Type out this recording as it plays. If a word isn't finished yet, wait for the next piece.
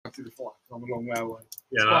to the fire. I'm a long way away.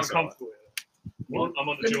 Yeah, Quite that's uncomfortable. Here. I'm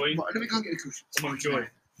on the joint. Let me go and get the cushions. I'm on the joint.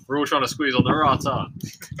 We're all trying to squeeze on the rata.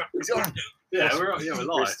 Is it on? Yeah, we're We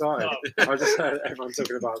live. started. I just heard everyone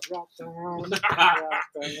talking about I don't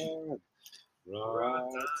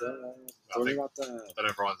know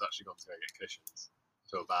if Ryan's actually gone to go get cushions. I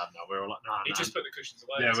feel bad now. We're all like, nah, He just put the cushions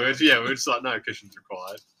away. Yeah, we're just like, no cushions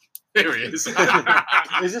required. Here he is.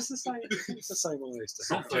 Is this the same? It's the same one I used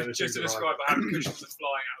to have. Just to describe how the cushions are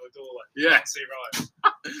flying out of the doorway. Yeah. Can't see right.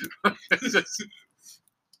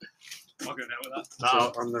 I'll go now with that. No,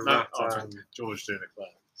 on the no, rat. George doing a clap.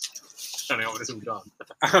 Turning up with some gun.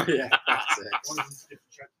 Oh yeah, that's it. One of them's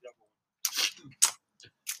different shape to the other one.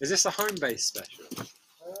 Is this a home-based special?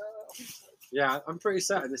 Yeah, I'm pretty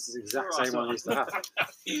certain this is the exact same one I used to have.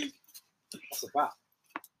 What's a bat?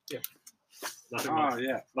 Yeah. Nothing, Oh like,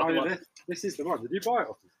 yeah. nothing Oh, like- this is the one. Did you buy it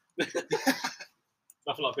off me?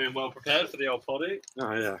 nothing like being well prepared for the old poddy.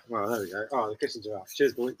 Oh yeah. Well, there we go. Oh, the cushions are out.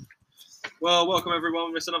 Cheers, boy. Well, welcome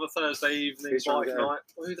everyone. It's another Thursday evening Who's trying bike to get in? night.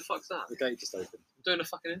 Well, who the fuck's that? The gate just opened. I'm doing a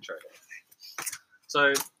fucking intro here.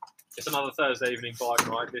 So, it's another Thursday evening bike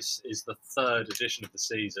night. This is the third edition of the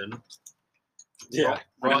season. Yeah.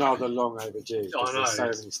 Right. Another long overdue. I know. There's so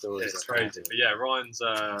many stories. It's crazy. But yeah, Ryan's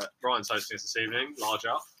hosting us this evening. Large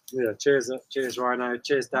up. Yeah. Cheers, Rhino.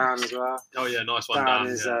 Cheers, Dan as well. Oh yeah, nice one, Dan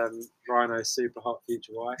Dan. is yeah. Rhino's super hot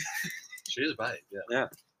future wife. She is a babe. Yeah. Yeah.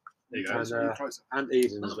 There you go. And, Closer. and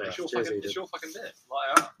Eden No, as mate, well. it's your Cheers, fucking, Eden. it's your fucking bit.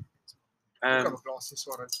 Light it up. I've got my glasses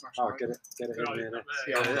so I don't smash Oh, mine. get it Good in idea, there. mate.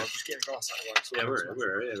 Yeah, Yeah. I'll just get a glass out of the way. So Yeah, I don't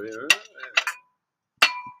we're smash here.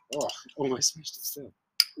 Oh, almost smashed it still.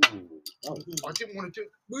 Ooh. Oh, it. I didn't want to do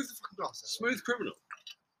it. Move the fucking glass out. Smooth criminal.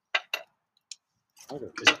 I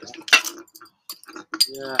don't get that.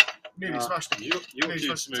 Yeah, Nearly smashed it. You're Nearly too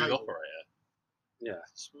smashed the smooth table. operator. yeah.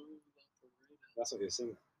 Smooth operator. That's what you're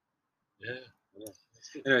singing. Yeah.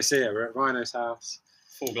 Anyway, so yeah, we're at Rhino's house.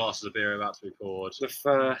 4 glasses of beer about to be poured. The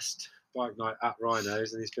first bike night at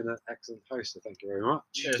Rhino's, and he's been an excellent host, so thank you very much.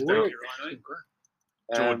 Cheers, Thank Bill. you,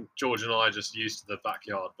 Rhino. George and I just used to the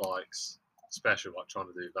backyard bikes special, like trying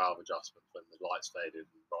to do valve adjustments when the lights faded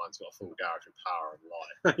and Ryan's got a full garage of power and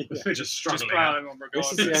light. Yeah. We're just Just struggling. plowing on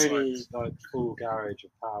This regardless. is the only like full garage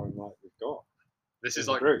of power and light we've got. This in is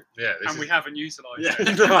the like, group. yeah, this And we is, haven't utilised yeah.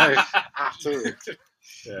 it. No, at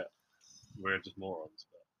all. We're just morons,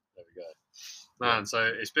 but there we go. Man, so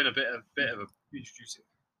it's been a bit of a. Introduce it.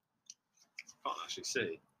 Can't actually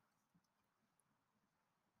see.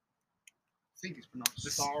 I think it's pronounced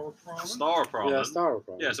Staropramen. Staropramen. Yeah,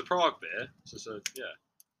 Styrofoam. Yeah, it's a Prague beer. So yeah.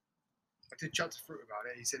 I did chat to Fruit about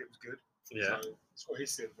it. He said it was good. Yeah. So that's what he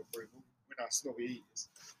said of approval. We're not snobby eaters.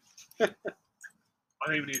 I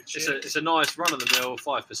don't even need a chip. It's a nice run of the mill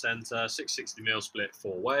 5%, 660ml split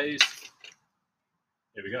 4 ways.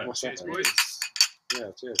 Here we go. What's Cheers, that, mate? boys.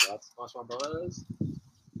 Yeah, cheers, lads. Nice one, brothers.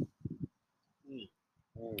 Mm.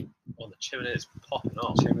 Oh, the chimney is popping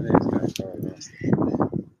off. Chimney is going very nice. Can't wait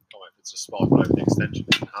for it to spark over the extension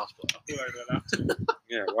in the house player. All over the laptop.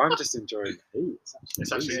 Yeah, well, I'm just enjoying the heat.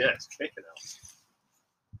 It's actually, yeah, it's kicking out.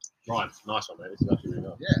 Right, nice one, mate. This is actually really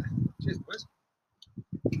nice. Yeah. Cheers, boys.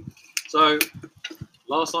 So,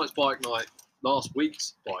 last week's bike night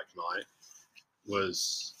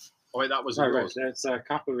was. Oh, wait, that was. No, yours. wait, so a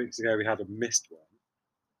couple of weeks ago we had a missed one.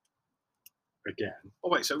 Again. Oh,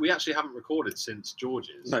 wait, so we actually haven't recorded since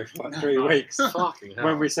George's. No, for like 3 weeks. Fucking hell.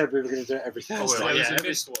 When we said we were going to do it every Oh, Thursday. well, There was yeah, a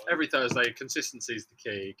missed one. every Thursday, consistency is the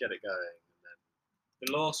key. Get it going. And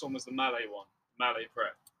The last one was the Malle one. Malle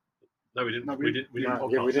prep. then, no, we didn't. No, we didn't. We didn't. no,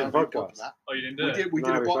 podcast. yeah, we didn't No, podcast. that. Oh, you didn't do We it? did. We No,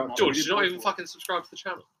 did a we bike got- night. George, We did you not did even podcast. fucking subscribe to the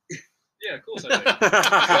channel? Yeah, of course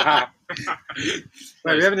I did.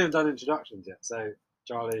 No, we haven't even done introductions yet. So,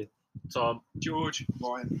 Charlie, Tom, George.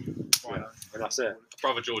 Ryan. yeah, and that's it.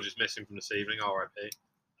 brother George is missing from this evening. R.I.P.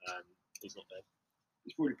 He's not dead.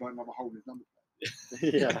 He's probably playing another hole in his number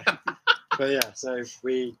plate. Yeah. But yeah, so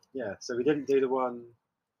we didn't do the one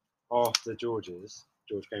after George's,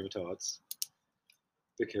 George Game of Todd's,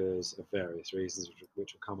 because of various reasons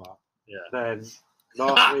which will come up. Yeah. Then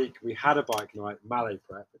last week we had a bike night, Malle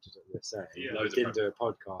prep, which is what we're saying. Yeah, we loads of didn't do a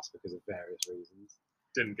podcast because of various reasons.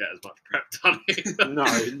 Didn't get as much prep done either. No,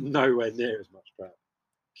 nowhere near as much prep.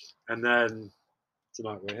 And then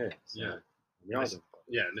tonight we're here. So Yeah. we are doing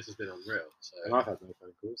Yeah, and this has been unreal. So, and I've had no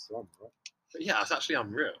phone calls, so I'm all right. but yeah, it's actually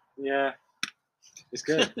unreal. Yeah, it's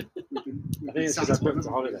good. We've been I think it's because I booked a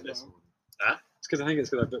holiday as this well. morning. Huh? It's because I think it's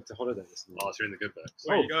because I booked a holiday this morning. Oh, it's in the good books.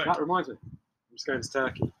 Where are you going? That reminds me. I'm just going to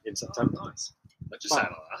Turkey in September. Oh, nice. Don't just say it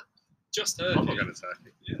like that. Just heard I'm not you. going to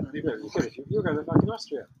Turkey. You're going to fucking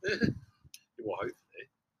Austria. Well, hopefully.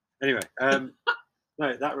 Anyway,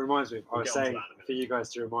 no, that reminds me. I We'll was get onto saying that in a minute. for you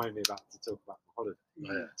guys to remind me to talk about my holiday.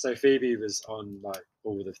 Oh, yeah. So Phoebe was on like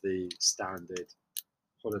all of the standard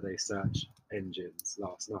holiday search engines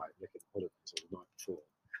last night, looking at holidays, or the night before.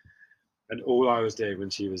 And all I was doing when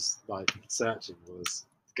she was like searching was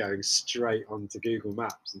going straight onto Google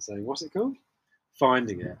Maps and saying, "What's it called?"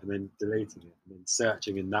 Finding it and then deleting it and then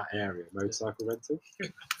searching in that area, motorcycle rental.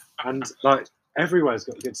 And like everywhere's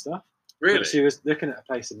got good stuff. Really? But she was looking at a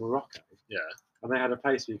place in Morocco. Yeah. And they had a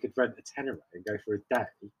place where you could rent a Tenere and go for a day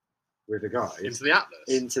with a guy Into the Atlas.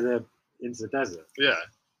 into the desert. Yeah.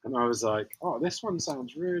 And I was like, "Oh, this one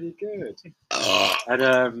sounds really good." Oh.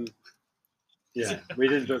 And yeah, we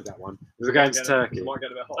didn't book that one. We were going to Turkey. It might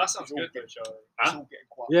get a bit hot. That sounds good though, Charlie. It's all getting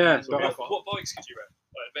quite. Yeah, it's all but getting What bikes could you rent?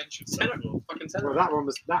 Like adventure stuff? Fucking Well, that one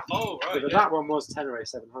was that. Oh, right. But Yeah. that one was Tenere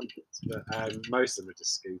 700s, but most of them are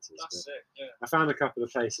just scooters. That's But sick. Yeah. I found a couple of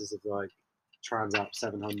places of like Transalp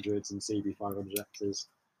 700s and CB 500Xs,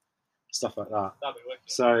 stuff like that. That'd be wicked.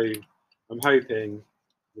 So I'm hoping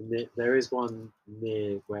there is one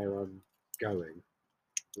near where I'm going,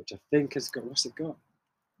 which I think has got, what's it got?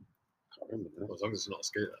 I can't remember now. As long as it's not a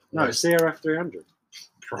scooter. No, it's CRF 300.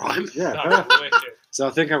 Prime. Yeah, That'd be perfect. wicked. So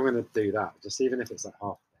I think I'm going to do that, just even if it's like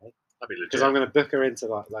half a day, That'd be legit. because I'm going to book her into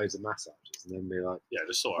like loads of massages and then be like, Yeah,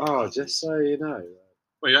 just sort of. "Oh, just so you know."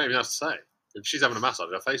 Well, you don't even have to say. If she's having a massage,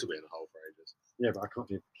 her face will be in the hole for ages. Yeah, but I can't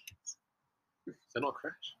do. They're not a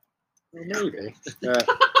crash. Well, maybe.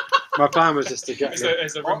 My plan was just to get. Is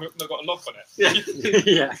the room not got a lock on it? Yeah.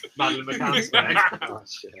 Yeah. Madeline McCann's bag. Oh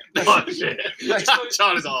shit. Oh, shit.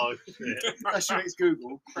 Charlie's oh, shit. That's your next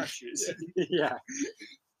Google crashes. Yeah.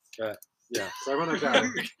 But yeah, so when I go,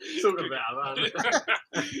 Talking about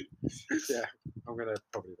that. yeah, I'm gonna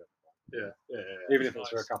probably do Yeah. it, even if it's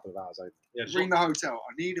for a couple of hours only. Yeah, just Ring lock, the hotel.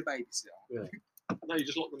 I need a babysitter. no, you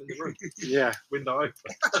just lock them in the room. Yeah. Window open.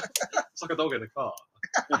 It's like a dog in a car.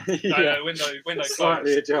 Yeah. No, window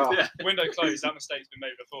Slightly closed. ajar. Yeah. Window closed. That mistake's been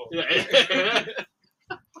made before. Yeah.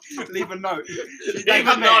 Leave a note. Leave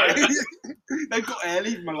a note. They've got air.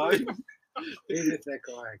 Leave them alone. Even if they're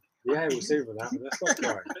crying. The air will soon run out, but they're stop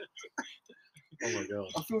crying. Oh my god.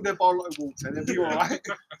 I feel their bowl of water. They'll be all right.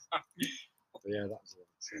 But yeah, that's it.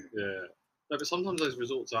 So. Yeah. No, but sometimes those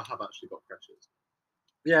resorts have actually got crashes.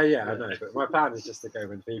 Yeah, I know. But my plan is just to go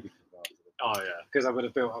when Phoebe comes after them. Oh yeah. Because I would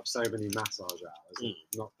have built up so many massage hours,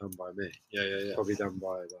 not done by me. Yeah. Probably done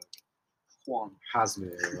by like Juan.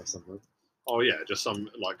 Hasmir or something. Oh yeah, just some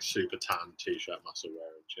like super tan t-shirt muscle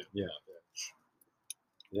wearing shit. Yeah.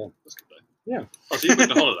 Yeah. That's good though. Yeah. Oh, so you've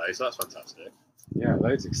been on holiday, so that's fantastic. Yeah,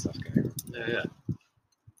 loads of stuff going on. Yeah.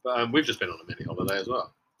 But we've just been on a mini holiday as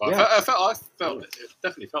well. But Yeah. I felt it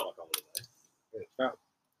definitely felt like a holiday. It felt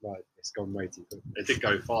like it's gone way too quick. It did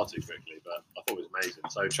go far too quickly, but I thought it was amazing.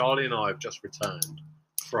 So Charlie and I have just returned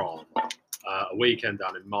from a weekend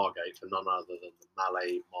down in Margate for none other than the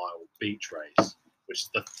Malle Mile beach race, which is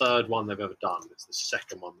the third one they've ever done. It's the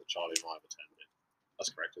second one that Charlie and I have attended. That's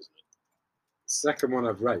correct, isn't it? Second one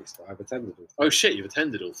I've raced, but I've attended all. Oh shit, you've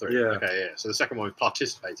attended all three. Yeah. Okay, yeah. So the second one we've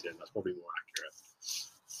participated in, that's probably more accurate.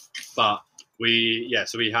 But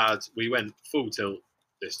we went full tilt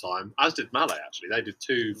this time, as did Malle actually. They did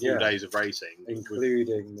 2 full days of racing,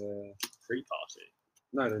 Including the pre-party.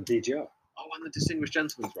 the DGR. Oh, and the Distinguished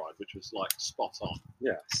Gentleman's Ride, which was like spot on.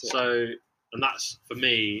 Yeah. Sick. So, and that's for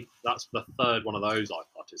me, that's the third one of those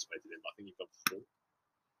I've participated in. I think you've got 4.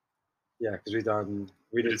 Yeah, because we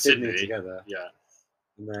did did Sydney Sydney. together, Yeah,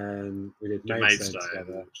 and then we did did Maidstone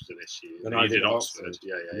together, which is an issue. and you I did did Oxford. Oxford,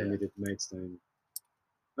 Yeah. and then we did Maidstone.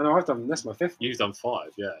 Oh, no, I've done. That's my 5th. You've done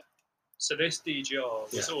 5, yeah. So this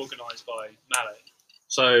DGR was organised by Malle.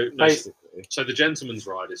 So Basically, so the Gentleman's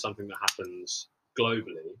Ride is something that happens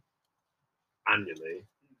globally, annually.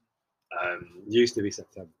 used to be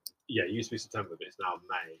September. Yeah, it used to be September, but it's now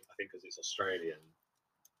May. I think because it's Australian.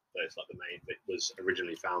 So it's like the main. It was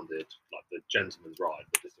originally founded like the Gentleman's Ride,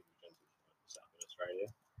 the Distinguished Gentleman's Ride, was set up in Australia.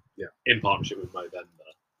 Yeah. In partnership with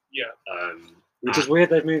Movember. Yeah. Which is weird.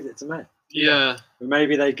 They've moved it to May. Yeah. But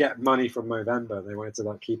maybe they get money from Movember. And they wanted to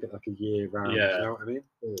like keep it like a year round. Yeah. You know what I mean?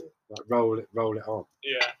 Like roll it on.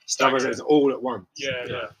 Yeah. Otherwise, it was all at once. Yeah.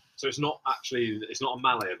 So it's not a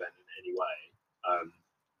Malle event in any way,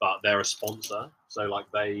 but they're a sponsor. So like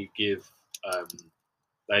they give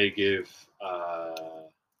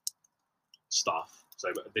stuff. So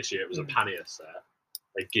this year it was a pannier set.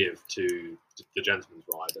 They give to the Gentleman's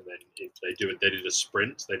Ride, and then they did a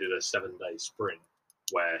sprint. They did a 7-day sprint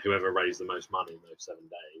where whoever raised the most money in those 7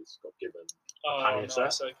 days got given a pannier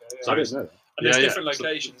set. Okay. Yeah. I didn't know that. And there's Yeah, different so-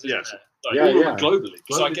 locations, yeah, isn't so- there? Like, Yeah. Globally.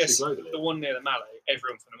 So I guess globally. the one near the Malle,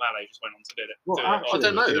 everyone from the Malle just went on to do it. Well, do it. actually, I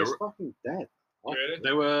don't know, It they was were- fucking dead. Really?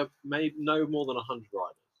 There were made no more than 100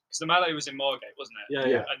 riders. Because the Malle was in Margate, wasn't it? Yeah,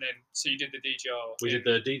 Yeah. And then so you did the DGR. We in did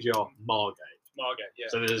the DGR Margate. Margate. Yeah.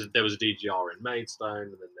 So there was a DGR in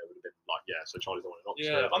Maidstone, and then there would have been like so Charlie's the one in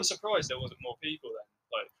Oxford. Yeah, I'm surprised there wasn't more people then,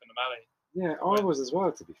 like from the Malle. Yeah, I was as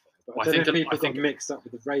well, to be fair. But Well, I don't know if I people got think- mixed up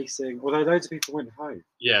with the racing, although loads of people went home.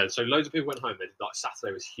 Yeah, so loads of people went home. They did, like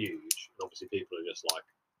Saturday was huge, and obviously people are just like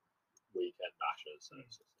weekend bashers. So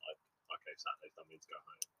it's just like, okay, Saturday's done, we need to go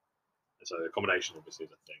home. And so the accommodation obviously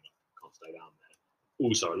is a thing. Like, can't stay down there.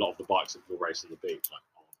 Also, a lot of the bikes that people race on the beach like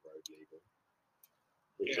aren't road legal,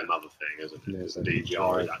 which is Yeah. another thing, isn't it? Yeah, Because so- the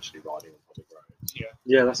DGR is actually riding on public roads.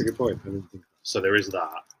 Yeah, that's a good point. I didn't think. So there is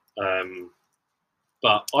that.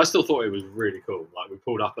 But I still thought it was really cool. Like we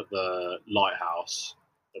pulled up at the lighthouse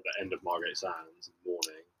at the end of Margate Sands in the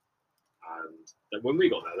morning, and when we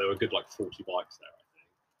got there were a good like 40 bikes there. I think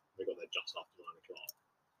we got there just after 9 o'clock.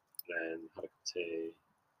 Then had a cup of tea,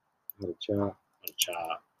 Had a chat. had a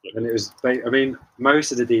chat. Looked- And it was, I mean,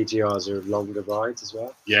 most of the DGRs are longer rides as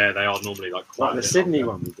well. yeah, they are normally like quite Like a the bit Sydney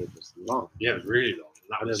longer. one we did was long. Yeah, it was really long. And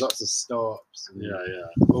that And was there's lots of stops and yeah.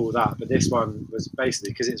 all that. But this one was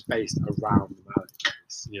basically, because it's based around the Malle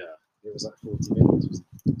race, Yeah. it was like 40 minutes.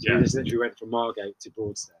 So Yeah. we just literally went from Margate to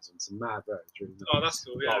Broadstairs on some mad roads. Really nice. Oh, that's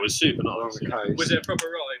cool. Oh, Yeah. it was super Along nice. the Yeah. coast. Was it a proper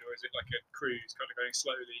ride or is it like a cruise, kind of going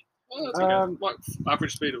slowly? Like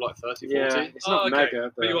average speed of like 30, 40. Yeah, it's not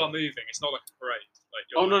mega, But you are moving. It's not like a parade. Like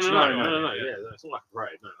Oh no, actually no, driving. yeah, no, it's not like a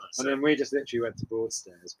parade. No, no. And then we just literally went to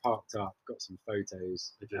Broadstairs, parked up, got some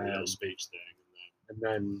photos, We did a little speech thing, and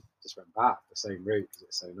then just went back the same route because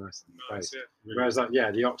it's so nice on the Nice, coast. yeah. and then Whereas, like, yeah,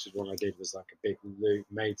 the Oxford one I did was like a big loop.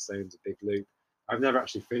 Maidstone's a big loop. I've never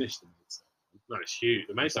actually finished the Maidstone. no, it's huge.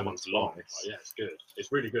 The Maidstone one's long. Like, Twice. yeah, it's good.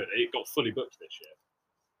 It's really good. It got fully booked this year.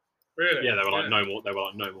 Really? Yeah, there were like no more. There were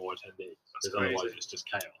like no more attendees. That's Because otherwise, crazy. it's just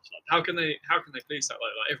chaos. Like, How can they police that?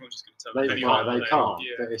 Like everyone's just going to tell They, them They well, can't, they can't,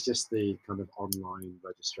 Yeah. but it's just the kind of online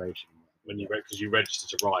registration. when you because you register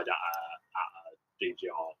to ride at a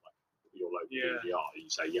DGR, like your local Yeah. DGR, you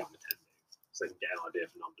say yeah, I'm attending, so they can get an idea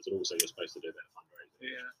for numbers, and also you're supposed to do a bit of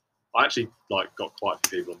fundraising. Yeah. I actually like got quite a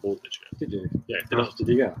few people on board this year. Did you? Yeah, How much did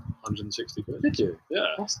you get? 160 quid. Did you?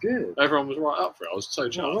 Yeah, That's good. everyone was right up for it. I was so Oh,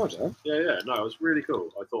 chuffed. well done. Yeah, no, it was really cool.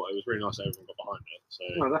 I thought it was really nice that everyone got behind it. So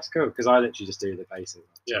Oh, that's cool because I literally just do the basic,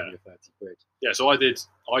 like Yeah. 20 or 30 quid. yeah, so I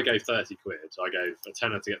gave 30 quid. So I gave a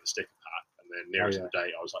tenner to get the sticker pack, and then nearest yeah. the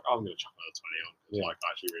date, I was like, oh, I'm going to chuck another 20 on because Yeah. like I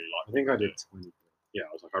actually really like. I think I what they're did doing. 20 quid. Yeah,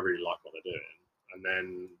 I was like, I really like what they're doing, and then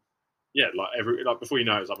yeah, like before you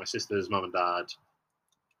know, it was like my sisters, mum and dad,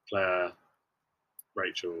 Claire,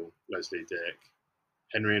 Rachel, Leslie, Dick,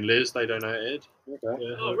 Henry and Liz. They donated. Okay.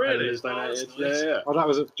 Yeah, Oh, Henry really? and Liz Oh, that's donated. nice. Yeah. Oh, that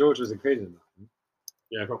was George was included in that.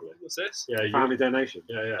 Yeah, probably. What's this? Yeah, you, Family donation.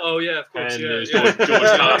 yeah. Oh yeah, of course. And Yeah. it was yeah. George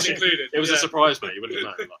That Cash. was included. It was yeah. a surprise, mate. You wouldn't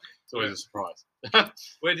have known. Like, it's always a surprise.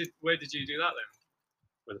 Where did you do that then?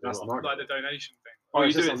 With That's what? the Like the donation thing. Oh, you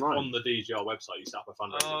it's do just it online. on the DGR website. You set up a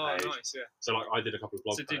fundraising Oh, page. nice. Yeah. So like, I did a couple of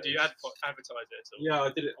blog So did posts. you advertise it? Or? Yeah,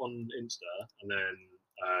 I did it on Insta, and then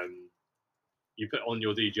you put on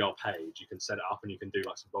your DGR page. You can set it up, and you can do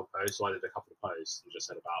like some blog posts. So I did a couple of posts and just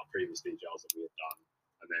said about previous DGRs that we had done,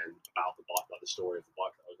 and then about the bike, like the story of the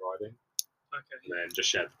bike that I was riding, Okay. and then just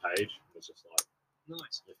shared the page. It was just like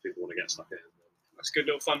Nice. if people want to get stuck in. Then... That's a good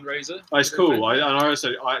little fundraiser. Oh, it's cool. I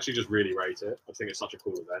actually just really rate it. I think it's such a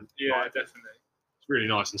cool event. Yeah, Like, definitely. it's really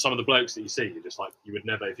nice. And some of the blokes that you see, you just like you would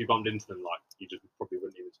never, if you bumped into them, like you just probably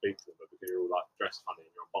wouldn't even speak to them, but because you're all like dressed funny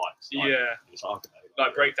and you're on bikes, like, Yeah. you're just like, okay,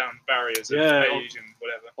 Like break down barriers of Yeah. age and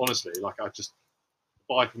whatever. honestly, like I just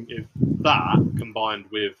biking if that combined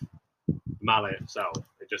with Malle itself,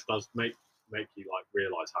 it just does make you like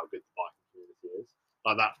realise how good the biking community is.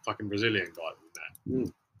 Like that fucking Brazilian guy that we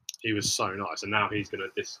met, he was so nice, and now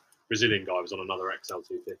this Brazilian guy was on another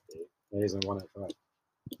XL250. He's on 185.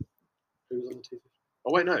 Who was on the 250?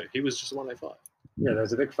 Oh wait, no, he was just a 185. Yeah,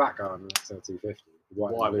 there's a big fat guy on the XL250. The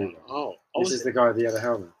white Why and blue one? one. Oh, This is the guy with the yellow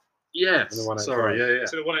helmet. yes. and the 185. Sorry, yeah.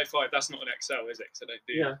 So the 185, that's not an XL, is it? So they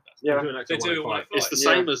do. Yeah. Yeah. We're doing They XL185. do a 185. It's the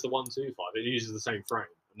Yeah. same as the 125. It uses the same frame.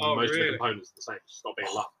 And Oh, most of really? the components are the same. It's just not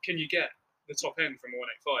being lump. Can you get the top end from a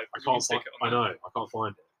 185? I 'Cause you can can't stick find. it I on know. I can't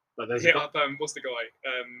find it. But there's Hit a guy, up, what's the guy?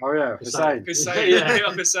 Oh yeah, Hussein. Hussein. Hussein. Yeah. Hit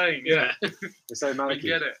up Hussein. Yeah. Hussein We Maliki.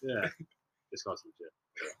 get it. yeah. This guy's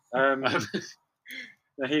legit.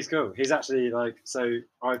 No, he's cool. He's actually like so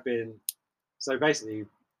basically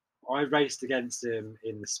I raced against him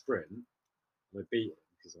in the sprint and I beat him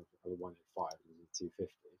because I was 185 and he was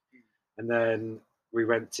 250. And then we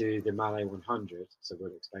went to the Malle 100, so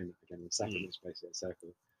we'll explain that again in a second. It's basically a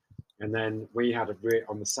circle. And then we had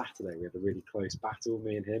on the Saturday we had a really close battle,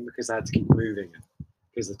 me and him, because they had to keep moving it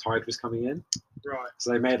because the tide was coming in. Right.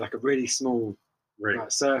 So they made like a really small ring.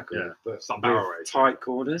 like circle, Yeah. but Some barrel with racing. tight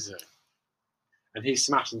corners. Yeah. And he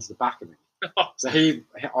smashed into the back of me. So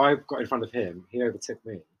I got in front of him. He overtook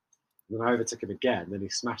me. And then I overtook him again. Then he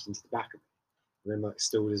smashed into the back of me. And then like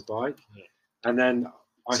stalled his bike. Yeah. And then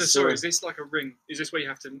I So saw. sorry, is this like a ring? Is this where you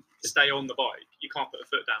have to stay on the bike? You can't put a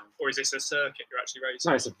foot down, or is this a circuit you're actually racing?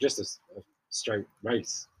 No, it's just a straight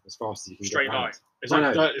race as fast as you can Straight get line. round. It's No,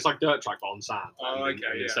 like no. Dirt, it's like dirt track but on sand. Oh, And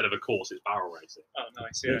okay, yeah. instead of a course, it's barrel racing. Oh,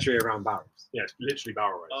 nice. Yeah. Literally around barrels. Yeah, it's literally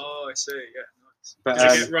barrel racing. Oh, I see. Yeah, nice. But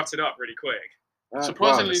Does it get rutted up really quick?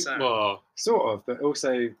 Surprisingly, sand. well, sort of, but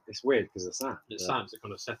also it's weird because of sand. it But- sounds it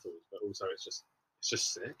kind of settles, but also it's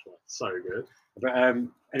just sick. Like, so good. But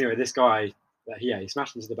anyway, this guy, he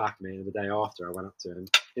smashed into the back of me, and the day after I went up to him.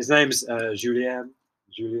 His name's Julien.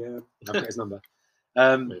 I've got his number.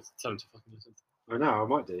 It's time to fucking listen. I know, I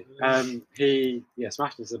might do. He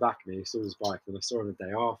smashed into the back of me, he saw his bike, and I saw him the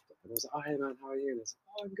day after. And I was like, oh, hey man, how are you? And I was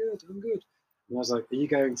like, oh, I'm good. And I was like, are you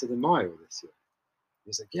going to the mile this year? He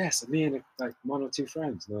was like, yes, me and like one or two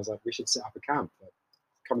friends. And I was like, we should set up a camp. Like,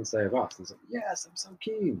 come and stay with us. And he was like, yes, I'm so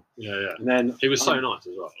keen. Yeah. And then He was so nice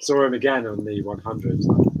as well. saw him again on the 100s,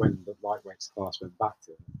 like when the lightweights class went back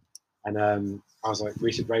to him. And I was like,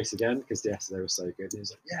 we should race again because yesterday was so good. And he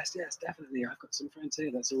was like, yes, definitely. I've got some friends here.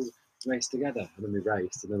 Let's all race together. And then we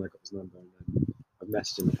raced, and then I got his number, and then I've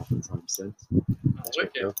messaged him a couple of times since. Oh, That's pretty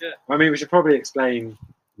wicked. cool. Yeah. I mean, we should probably explain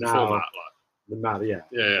now Format, the Malle, yeah.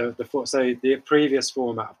 yeah. So the previous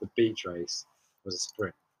format of the beach race was a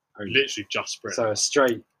sprint. only. Literally just sprint. So a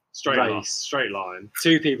straight line, race. straight line.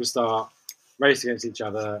 Two people start, race against each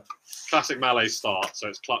other. Classic Malle start. So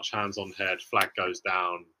it's clutch, hands on head, flag goes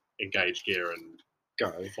down, engage gear, and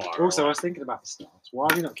Go. fire. Also, I away. was thinking about the starts. Why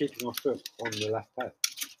are we not keeping our foot on the left pedal?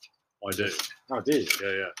 I do. Oh, do you?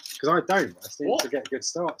 Yeah. Because I don't. I seem What? to get good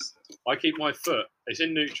starts. I keep my foot. It's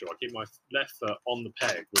in neutral. I keep my left foot on the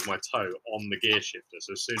peg with my toe on the gear shifter.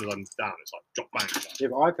 So as soon as I'm down, it's like drop bang. Yeah,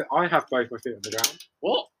 but I have both my feet on the ground.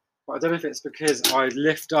 What? But I don't know if it's because I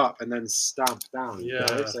lift up and then stamp down. Yeah.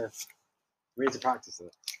 You know? So we need to practice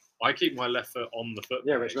it. I keep my left foot on the foot.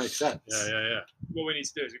 Yeah, peg. which makes sense. Yeah. What we need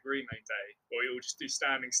to do is a green main day where we all just do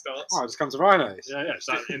standing starts. Oh, just come to Rhinos. Yeah.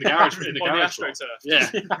 So in the garage, On the AstroTurf.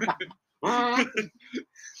 Yeah.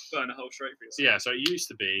 Burn a whole straight for So yourself. yeah, so it used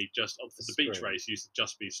to be just for the beach Sprint. race. Used to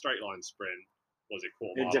just be straight line sprint. Was it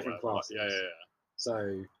quarter In mile? different whatever, classes. Yeah.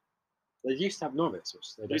 So they used to have novice,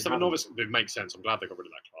 which they don't Used to have a have novice. It makes sense. I'm glad they got rid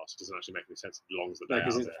of that class. It doesn't actually make any sense. It belongs the day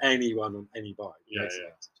because out it's there. anyone on any bike. Yeah, basically.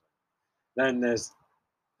 yeah. Then there's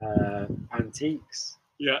antiques,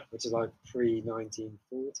 Yeah, which is like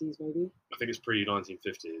pre-1940s maybe. I think it's pre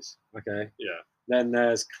 1950s. Okay. Yeah. Then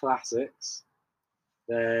there's classics.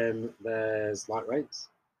 Then there's lightweights.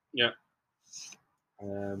 Yeah.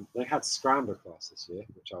 They had scrambler class this year,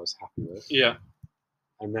 which I was happy with. Yeah.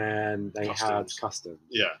 And then they Customs. had customs.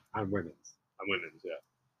 Yeah. And women's. And women's. Yeah.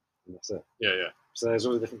 And that's it. Yeah. So there's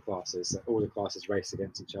all the different classes. So all the classes race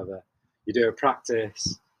against each other. You do a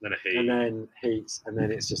practice, Then a heat. and then heats, and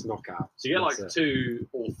then it's just knockout. So you get like That's it. 2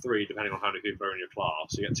 or 3, depending on how many people are in your class.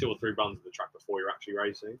 So you get 2 or 3 runs of the track before you're actually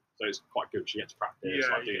racing. So it's quite good. 'Cause you get to practice,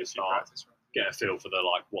 like do you the get to start, practice run. get a feel for the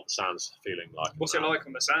like what the sound's feeling like. What's it like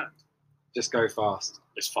on the sand? Just go fast.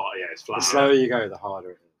 It's far. Yeah, it's flat. The out. slower you go, the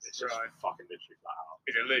harder it is. It's just Right. fucking literally flat out.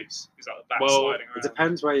 Is it loose? Is that the back Well, sliding around? It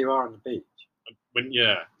depends where you are on the beach.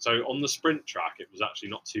 So on the sprint track, it was actually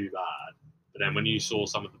not too bad. But then when you saw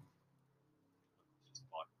some of the,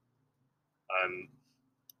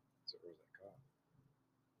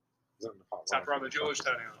 Is that Brother George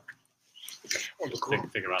turning up? just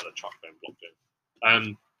think about the truck being blocked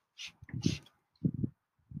in.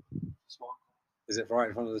 Is it right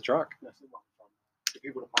in front of the truck?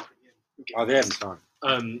 People to park it in. Oh, the end's fine.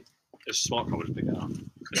 It's a smart car, we'll just pick it up.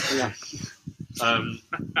 Yeah,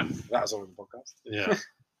 that was all in the podcast. Yeah.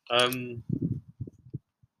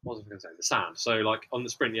 What was I going to say? The sand. So like on the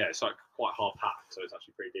sprint, yeah, it's like quite hard packed, so it's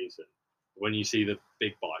actually pretty decent. When you see the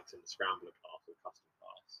big bikes in the scrambler class or custom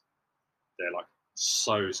class, they're like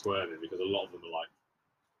so squirming because a lot of them are like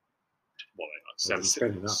what are they like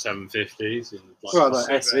Spinning up. 750s and like Well, like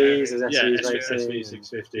SVs, there's yeah, SVs SV racing,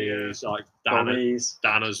 650s, like Bonnies,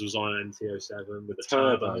 Dana's was on an NT07 with a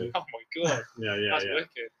Turbo. turbo. Oh my god, Yeah, yeah, that's yeah.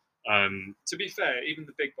 wicked. To be fair, even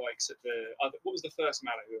the big bikes at the other, what was the first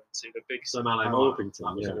Malle we went to? The big. So Malle, Orpington,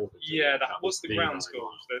 that was yeah. Orpington, Yeah, that what's was the ground Malle school,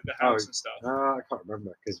 one. the house and stuff. I can't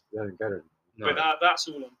remember because they don't go to anymore. No. But that's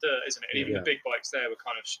all on dirt, isn't it? And even Yeah. the big bikes there were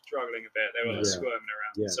kind of struggling a bit. They were Yeah. squirming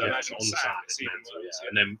around. Yeah. So Yeah, imagine on on the sand, sand, it's it's even mental, worse. yeah.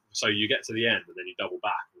 And then so you get to the end, and then you double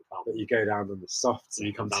back and But you go down on the soft. so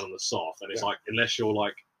you come down on the soft, and it's Yeah. like unless you're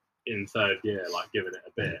like in third gear, like giving it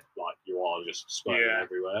a bit, like you're while, just swerving Yeah.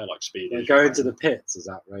 everywhere, like speeding. Yeah, going to the pits is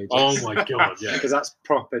outrageous. Oh my god, yeah. Because that's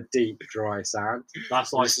proper deep, dry sand.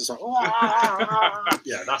 That's And like it's just like,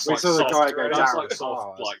 yeah, that's We like saw the soft. guy go That's down like soft.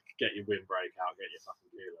 hard. Like get your windbreak out, get your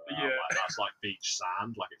fucking kilo out. Yeah. Like, that's like beach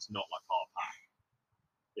sand. Like it's not like hard pack.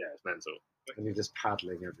 Yeah, it's mental. and you're just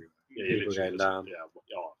paddling everywhere. Yeah, you People literally going just- down.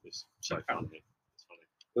 Yeah, oh, it's so funny. It's funny.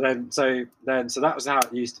 But so that was how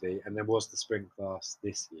it used to be, and there was the sprint class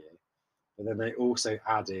this year. But then they also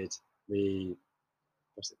added the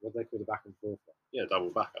what do they call the back and forth one? Yeah, double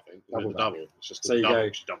back. I think. Double the back. double. It's just So called you double. go-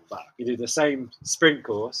 It's double back. You do the same sprint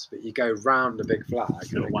course, but you go round a big flag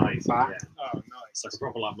and Little then come waves, back. yeah. Oh, It's nice. like a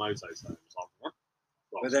proper like Moto stone. It's like, well,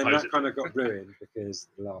 But then that supposedly. kind of got ruined because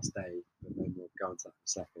the last day, but then we'll go on to that in a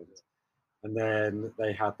second. And then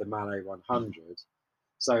they had the Malle 100.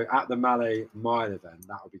 So at the Malle mile event,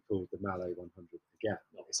 that will be called the Malle 100 again.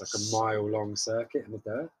 It's like a mile-long circuit in the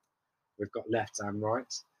dirt. We've got left and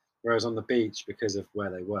right. Whereas on the beach, because of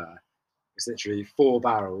where they were, it's literally 4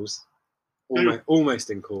 barrels,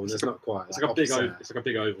 almost in corners, not quite. It's like a big, opposite. it's like a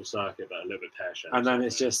big oval circuit, but a little bit pear shaped. And then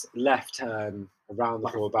it's just left turn around the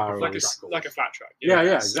Like a- 4 like a barrels. flat track. Like a flat track. yeah,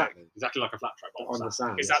 So exactly. exactly like a flat track, but On the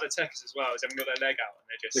sand. Is that the Texas as well? Is everyone got their leg out and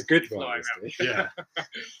they're just The good flying one. around? Is the- Yeah,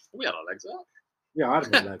 we had our legs up. Yeah, I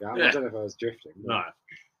had my leg out. I Yeah. don't know if I was drifting. No,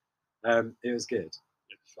 It was good.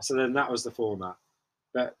 So then that was the format.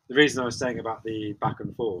 But the reason I was saying about the back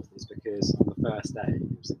and forth is because on the first day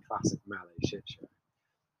it was a classic Malle shit show,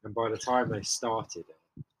 and by the time they started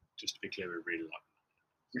it, just to be clear, we really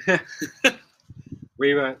like.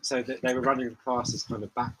 they were running the classes kind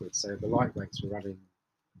of backwards. So the lightweights were running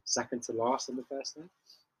second to last on the first day.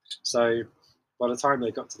 So by the time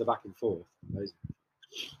they got to the back and forth,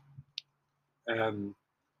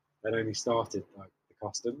 they'd only started like the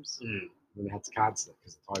customs, and they had to cancel it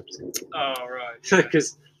because the tide was going. Oh, right. Yeah.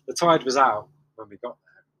 Because the tide was out when we got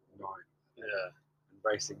there at 9. Yeah, And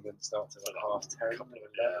racing didn't start till like half 10. couple of,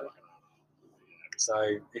 yeah, like an hour.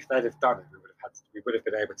 So if they'd have done it, we would have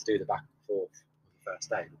been able to do the back and forth on the first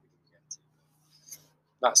day, but we didn't get to.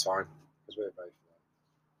 That's fine because we were both.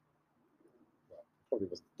 Well, probably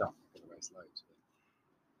wasn't done for the race loads.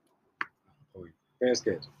 But it was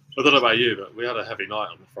good. I don't know about you, but we had a heavy night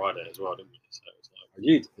on the Friday as well, didn't we? So it was like,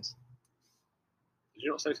 You did. did you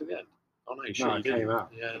not stay till the end? Oh no, you No, I you didn't. came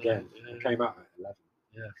out Yeah, again. yeah. I came out at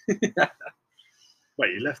 11.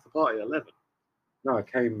 Wait, you left the party at 11? No,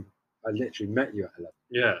 I literally met you at 11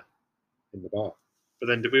 Yeah, in the bar. but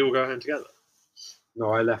then did we all go home together?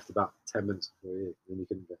 No, I left about 10 minutes before you, and you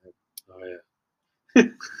couldn't get home. Oh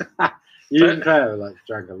yeah. You and Claire like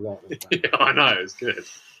drank a lot. Yeah, I know, it was good.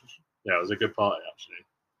 Yeah, it was a good party actually.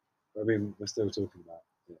 I mean, we're still talking about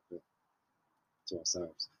it, but to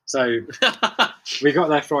ourselves. So we got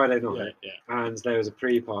there Friday night, yeah. and there was a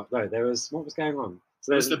pre-part. No, there was what was going on.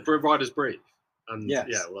 So There's there's the Riders Brief. And yes.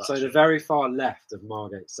 yeah, well, So that's the it. very far left of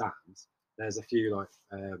Margate Sands, there's a few like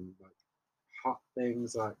hut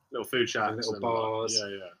things, like little food shacks, little and bars.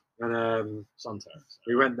 yeah. and Sun terrace.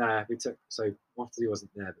 we went there. We took Moto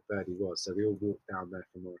wasn't there, but Birdie was. So we all walked down there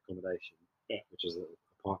from our accommodation, which is a little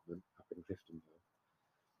apartment up in Cliftonville.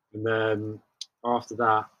 And then after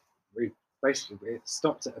that, we basically it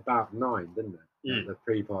stopped at about 9, didn't it? Like the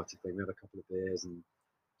pre-party thing. We had a couple of beers and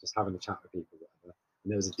just having a chat with people, whatever. And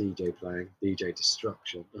there was a DJ playing, DJ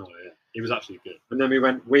Destruction. Oh yeah, he was actually good. And then we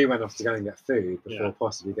went off to go and get food before Yeah.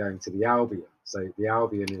 possibly going to the Albion. So the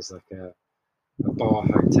Albion is like a bar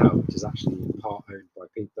hotel, which is actually part owned by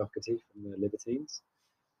Pete Doherty from the Libertines.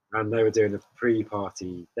 And they were doing a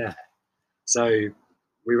pre-party there. So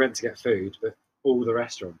we went to get food, but all the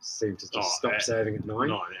restaurants seemed to just stop serving at 9.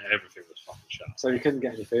 No, everything was fucking shut. So we couldn't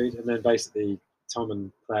get any food. And then basically Tom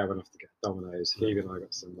and Claire went off to get Domino's. Phoebe and I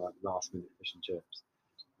got some like last minute fish and chips.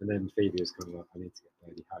 And then Phoebe was kind of like, I need to get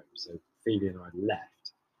Birdie home. So Phoebe and I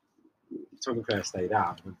left. Tom and Claire stayed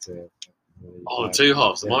out, went to Two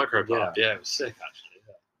halves, the yeah, micro pub. yeah. Yeah, it was sick actually.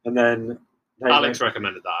 Yeah. And then Alex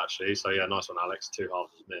recommended that actually, so yeah, nice one, Alex. 2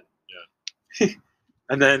 halves is mint. Yeah.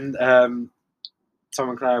 And then Tom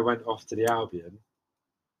and Claire went off to the Albion,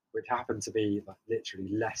 which happened to be like literally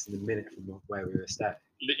less than a minute from where we were staying.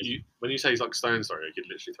 When you say like stone throw, you could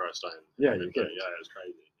literally throw a stone. Yeah, you could. Yeah, it was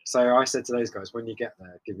crazy. So I said to those guys, when you get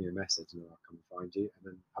there, give me a message and I'll come and find you.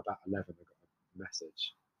 And then about 11, I got a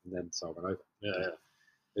message, and then so I went over. Yeah.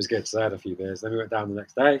 It was good. So I had a few beers. Then we went down the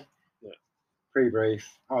next day. Yeah. Pre-brief.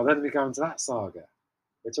 Oh, then we go into that saga.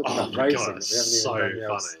 We're talking about my racing. God, but we it's haven't so even done the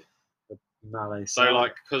else. funny. The Malle. So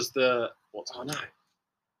like, because the Oh no.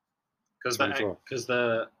 because 24.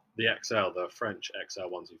 the XL, the French XL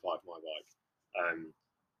 125, my bike,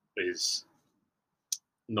 is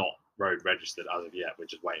not road registered as of yet. We're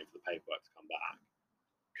just waiting for the paperwork to come back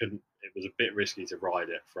couldn't. It was a bit risky to ride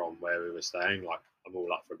it from where we were staying. Like, I'm all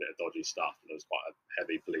up for a bit of dodgy stuff, and there was quite a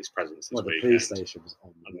heavy police presence this Well, the weekend. police station was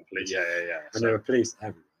on. And the yeah. And there were police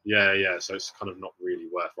everywhere. Yeah. So it's kind of not really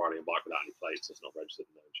worth riding a bike without any plates. It's not registered,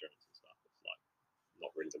 no insurance and stuff. It's like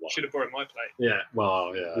not really the one. Should have borrowed my plate. Yeah.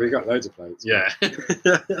 Well, yeah. We got loads of plates. Yeah.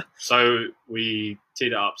 So we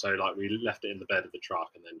teed it up. So like we left it in the bed of the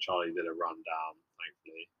truck, and then Charlie did a run down,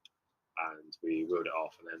 thankfully, and we wheeled it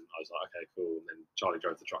off. And then I was like, okay, cool. And then Charlie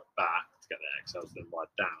drove the truck back to get the XL to then ride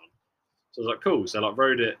down. So I was like, cool. So like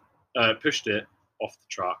rode it, pushed it off the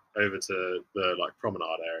truck over to the like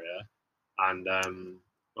promenade area, and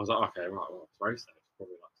I was like, okay, right, well, it's race day. It's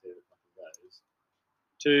probably like 2 fucking days.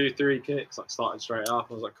 2, 3 kicks, like started straight up.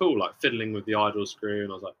 I was like, cool, like fiddling with the idle screw,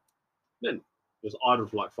 and I was like, mint. It was idle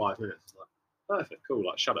for like 5 minutes. I was like, perfect, cool,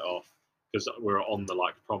 like shut it off because we were on the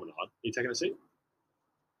like promenade. Are you taking a seat?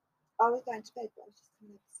 I was going to bed, but I was just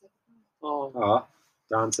coming over to say goodnight. Oh,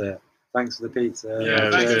 Down to it. Thanks for the pizza. yeah,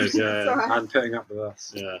 thank we you. did, yeah, It's all right. And putting up with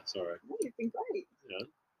us. yeah. Sorry. No, you've been great. Yeah.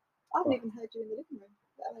 I haven't even heard you in the living room,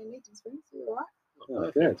 let alone meetings room, so you're all right.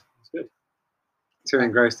 Oh, good. It's good. Too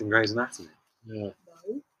engrossed in Grey's Anatomy. Yeah.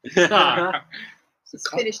 No. Just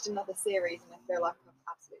finished another series, and I feel like I've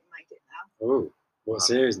absolutely made it now. Oh, what Wow.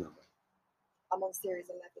 series number? I'm on series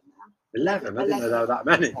 11 now. 11. I didn't know there were that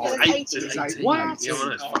many. Oh, Eight. eight. It's 18. What? Yeah,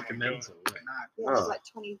 well, it's Oh my fucking God. mental. Mad. Yeah, Oh. there's like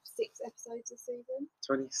 26 episodes a season,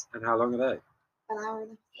 20. And how long are they? an hour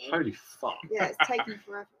and a Holy fuck. Yeah, it's taken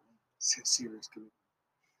forever. Serious commitment.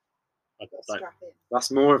 I Got to don't- strap in.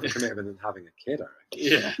 That's more of a commitment than having a kid, I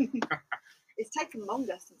yeah. It's taken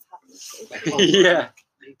longer since having a reckon. kid. Yeah.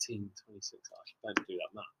 18, 26. I don't do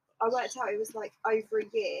that math. I worked out it was like over a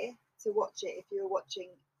year to watch it if you were watching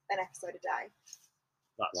an episode a day.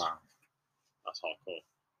 That's Wow. that's hardcore.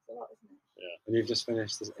 It's a lot, isn't it? And you've just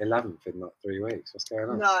finished this 11th in like 3 weeks. What's going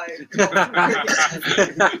on? No.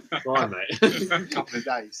 Right, mate. A couple of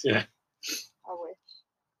days. Yeah. I wish.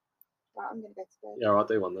 Right, I'm going to go to bed. Yeah, I'll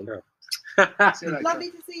do one then. See you later.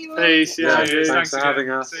 Lovely to see you all. Peace, yeah. Thanks Thanks for again. having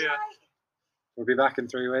us. See ya. We'll be back in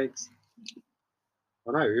 3 weeks.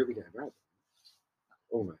 Oh no, we'll be getting married.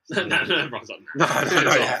 Almost. no, everyone's like,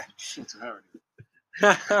 No, yeah. Not to her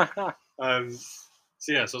anyway.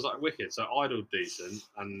 So yeah, so I was like wicked. So idled decent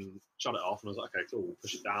and shut it off, and I was like, okay, cool. We'll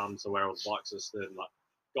push it down to where all the bikes are stood, and like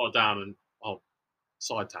got it down and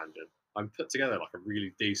side tangent. I put together like a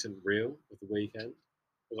really decent reel of the weekend.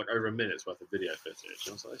 It was like over a minute's worth of video footage. And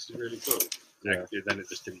I was like, this is really cool. Yeah. Then it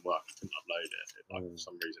just didn't work. I couldn't upload it. Like Mm. for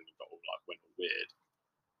some reason it got all like went all weird.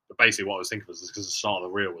 But basically what I was thinking was because the start of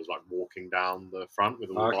the reel was like walking down the front with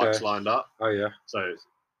all the Okay. bikes lined up. Oh yeah. So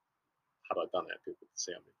had I done it, people could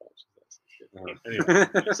see how many bikes was there. Oh.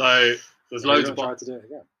 Anyway, so there's loads of tried bikes. to do it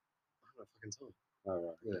again. I haven't got fucking time. Oh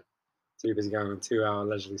right. Yeah. Too busy going on 2 hour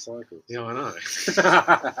leisurely cycles. Yeah, I know.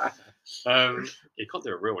 You can't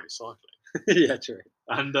do a reel when you're cycling. Yeah, true.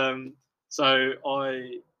 And so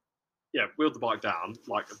I, wheeled the bike down,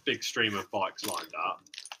 like a big stream of bikes lined up,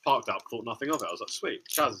 parked up, thought nothing of it. I was like, sweet,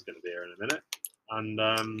 Chaz is going to be here in a minute. And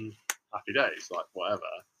happy days, like whatever.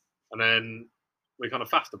 And then we kind of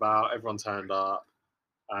faffed about, everyone turned up,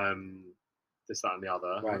 this, that, and the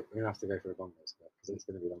other. Right, we're gonna have to go for a bongos because it's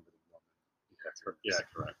gonna be longer than 1 minute. Yeah,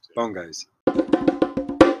 correct. Bongos.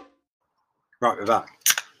 Right, we're back.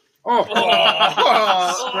 Oh,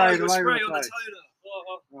 Oh, sprayed you all over spray the on the place. toner.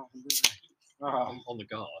 Oh, On the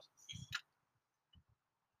guard.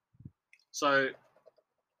 So, I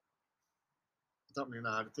don't really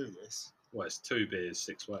know how to do this. well, it's 2 beers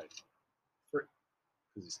 6 ways. Three.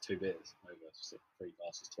 Because it's 2 beers over 3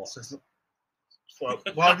 glasses twice. So it's not, well,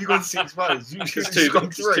 why have you gone 6 ways? You should It's have 2, gone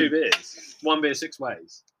it's 2 3. beers. 1 beer 6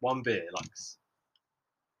 ways. 1 beer, like.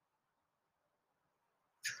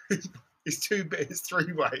 It's 2 beers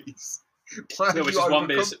 3 ways. Plan No, which you is 1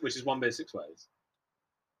 beer, overcome- which is 1 beer 6 ways.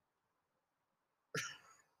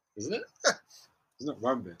 Isn't it? It's not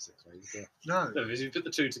 1 beer 6 ways. But... No, No, because you put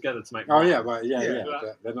the 2 together to make. Oh one. yeah, well yeah, Yeah.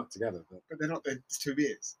 but they're not together. But... but they're not. It's 2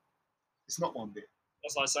 beers. It's not 1 beer.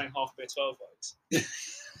 That's like saying half beer 12 ways.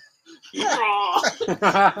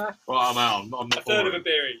 Right, I'm out. I'm not A third of a boring.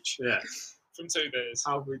 beer each Yeah. from 2 beers.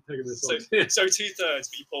 How have we taken this So, on? so 2/3,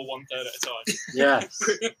 but you pour 1/3 at a time. Yes.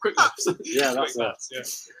 Quick maths. Yeah, that's Quick it. maths,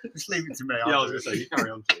 yeah. Just leave it to me. Yeah, I I'll was do going to it. say, you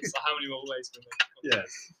carry on, please. So how many more ways can we make?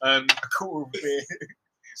 Yeah. A quarter of a beer.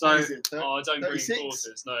 So, What is it? Oh, I don't bring 36?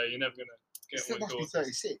 quarters. No, you're never going to get It one must be quarters.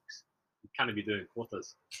 36. can it be doing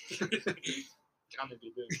quarters? Can it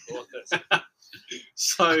be doing quarters?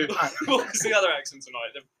 So, What was the other accent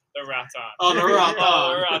tonight? The rattan. Oh, the rattan.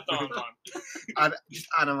 Oh, the rattan one. And just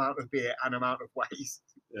an amount of beer and amount of ways.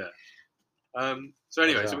 So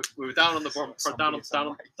anyway, so we were down on the down on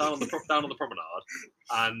the promenade,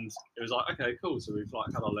 and it was like, okay, cool. So we've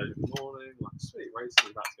like had our leisure in the morning, like sweet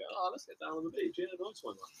racing, about to go. Oh, let's get down on the beach. Yeah, nice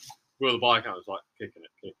one. Well, the bike out was like kicking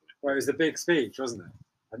it. Well, it was the big speech, wasn't it?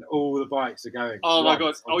 And all the bikes are going. Oh my god!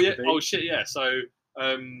 once Oh onto yeah! the Oh beach. shit! Yeah. So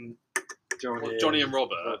Johnny and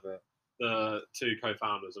Robert, the two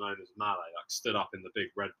co-founders and owners of Malle, like stood up in the big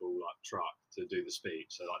Red Bull like truck to do the speech.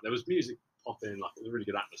 So like there was music popping, like it was a really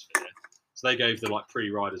good atmosphere. So they gave the like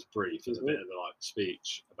pre-riders brief as a bit of the like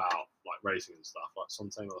speech about like racing and stuff, like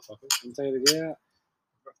Sante motherfucker. Sante the gear.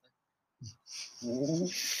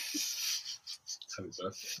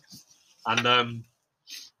 And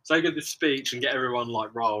so they give this speech and get everyone like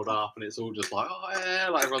rolled up, and it's all just like, oh yeah,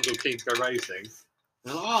 like everyone's all keen to go racing.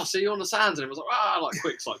 And like, oh, see you on the sands, and it was like, ah, like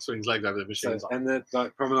Quicks like swings legs over the machine. So, and the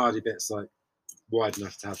like promenade bit's like wide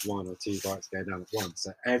enough to have one or two bikes going down at once.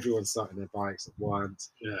 So everyone's starting their bikes at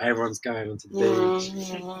once. Yeah. Everyone's going onto the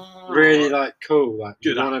beach. Really like cool. Like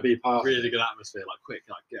Good you want to be part. Really of it. good atmosphere, like quick,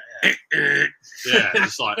 like yeah,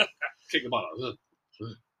 just like kick the bike.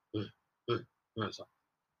 Like, it's like,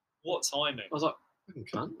 What timing? I was like, fucking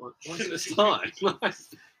cunt, like, why is it this time?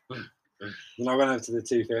 And I went over to the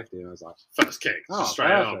 250 and I was like, First kick, oh, just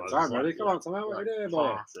straight on. perfect. I'm ready. Come on, Tom, what are you doing,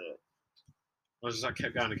 boy? I was just like,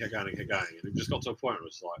 kept going, and it just got to a point where it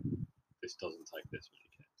was like, this doesn't take this many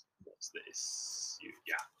kicks. What's this?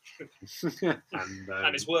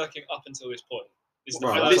 And it's working up until this point. This is the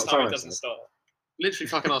Right, first that's time what it I doesn't said. start. literally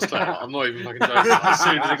fucking asked Claire. I'm not even fucking joking. As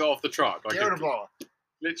soon as he got off the truck, I Get on could the bar.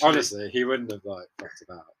 literally. Honestly, he wouldn't have like fucked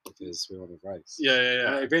about because we wanted to race. Yeah.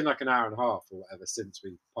 And it'd been like an hour and a half or whatever since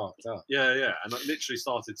we parked up. Yeah, and I literally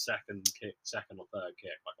started second or third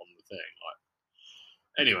kick, like on the thing.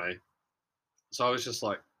 Like, anyway, so I was just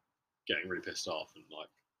like getting really pissed off, and like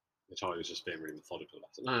Charlie was just being really methodical. I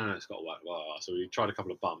said, no, it's got to work. Blah, blah. So we tried a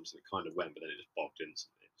couple of bumps, and it kind of went, but then it just bogged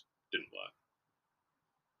instantly. It just didn't work.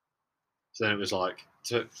 So then it was like,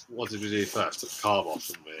 what did we do first? Took the carb off,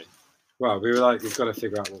 didn't we? Well, we were like, we've got to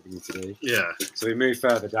figure out what we need to do. Yeah. So we moved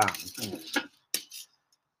further down and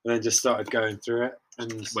then just started going through it.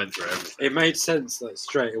 And Went through everything. it made sense like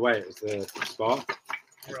straight away it was the spark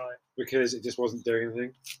Right. because it just wasn't doing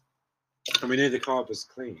anything. And we knew the carb was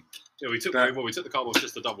clean. Yeah, we took But- the carb off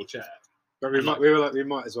just to double check. But we were like, we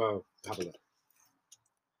might as well have a look.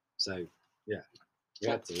 So, yeah. We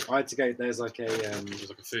had to. I had to go, there's like a... It was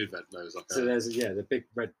like a food vent. No, it was like So there's the big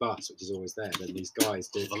red bus which is always there. Then these guys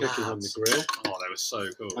do the cooking on the lads. grill, Oh, they were so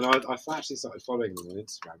cool. and I actually started following them on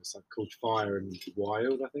Instagram. It's like called Fire and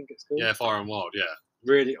Wild, I think it's called. Yeah, Fire and Wild. Yeah,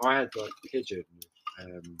 Really, I had like pigeon.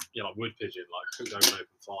 yeah, like wood pigeon, like cooked over an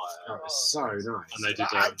open fire. Oh, it was so nice. And they did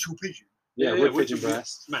That actual pigeon. yeah, wood pigeon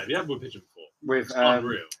breast Man, we had wood pigeon before. with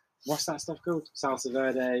Unreal. what's that stuff called? Salsa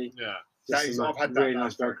verde. Yeah. Just That is- some, I've like, had that, really that nice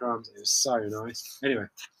was very breadcrumbs. It was so nice. Anyway,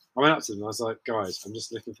 I went up to them. I was like, guys, I'm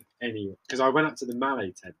just looking for any because I went up to the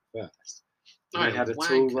Malle tent first. And they had a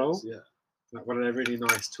tool roll, Yeah. like one of their really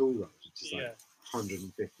nice tool rolls, which is like Yeah.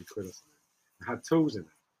 150 quid or something. It had tools in it.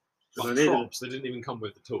 And Like I needed, props, they didn't even come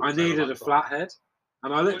with the tools. I They were needed like a props. flathead,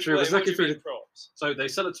 and I literally was looking through the props. So they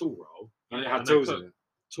sell a tool roll, and it and had they tools put in it.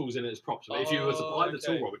 tools in it as props. But if you were to buy the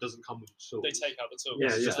tool okay. roll, it doesn't come with the tools. They take out the tools. Yeah,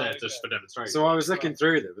 It's just yeah. there just for demonstration. So I was looking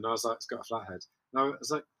through them, and I was like, "It's got a flathead." And I was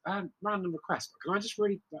like, "Random request, but can I just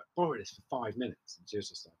really like, borrow this for 5 minutes?" And she was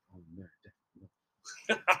just like, "Oh no, definitely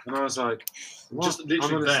not." And I was like, what? just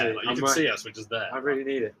literally I'm there. honestly- Like, you I'm can like, see us. We're just there. I really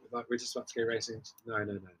need it. Like we're just about to go racing.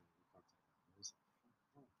 No.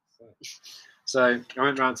 So I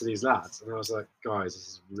went round to these lads, and I was like, "Guys, this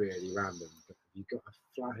is really random, but have you got a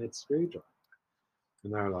flathead screwdriver?"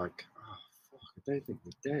 And they were like, "Oh fuck, I don't think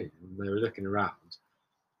we do." And they were looking around,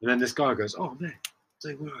 and then this guy goes, "Oh man,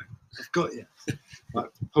 don't worry, I've got you." Like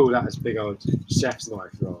pulled out his big old chef's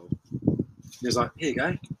knife roll. He was like, "Here you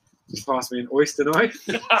go." Just passed me an oyster knife.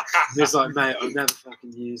 He was like, "Mate, I'll never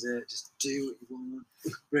fucking use it. Just do what you want.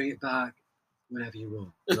 Bring it back whenever you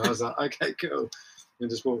want." And I was like, "Okay, cool." And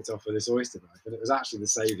just walked off with this oyster knife, and it was actually the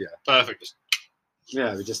saviour. Perfect. Just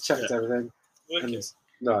Yeah, we just checked everything. Wicked. And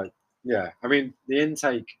no, yeah. I mean, the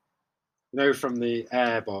intake, from the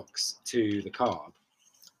air box to the carb,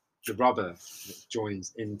 the rubber that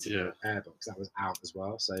joins into the air box, that was out as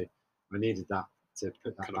well. So I needed that to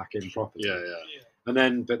put that back in properly. yeah. Yeah. And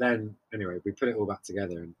then, anyway, we put it all back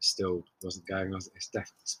together, and it still wasn't going. It's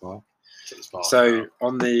definitely spark. Took the spark So out.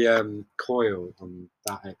 on the coil on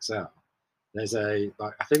that XL, there's I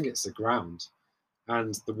think it's the ground,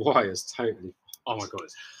 and the wire's totally. Oh my god,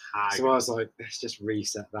 it's hanging. So I was like, let's just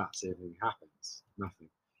reset that, see if anything happens. Nothing.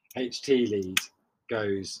 HT lead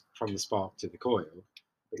goes from the spark to the coil,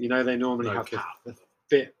 but they normally No have cap. the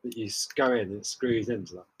bit that you go in and it screws in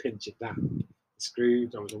to like pinch it down.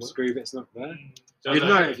 The screw bit's not there. So You'd the-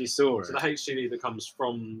 know it if you saw it. So the HDD that comes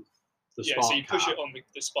from the Yeah, spark so you push cap, it on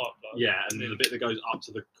the spark plug. yeah, and then the bit that goes up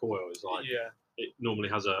to the coil is like Yeah. it normally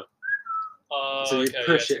has a So you okay,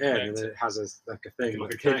 push yeah, it to in connect and then it. it has like a thing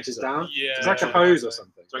Like that a pinches connector. down. Yeah. It's like a yeah, hose or okay.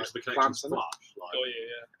 something. so makes the like connections clamps on it. flush. Like, Oh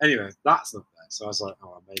yeah, Anyway, that's not there. So I was like,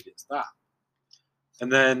 oh, maybe it's that.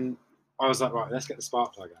 And then I was like, right, let's get the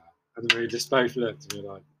spark plug out. And then we just both looked and we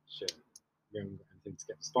were like, shit, we haven't got anything to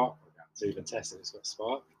get the spark plug out to even test if it's got a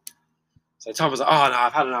spark. So Tom was like, oh no,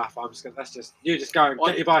 I've had enough. I'm just gonna you just go and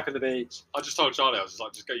get your bike on the beach. I just told Charlie, I was just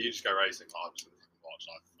like, you just go racing. Like, I'm just gonna watch.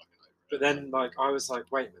 Like, fucking over it. But then like I was like,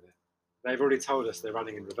 wait a minute. They've already told us they're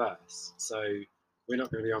running in reverse. So we're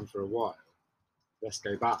not gonna be on for a while. Let's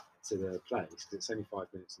go back to the place because it's only 5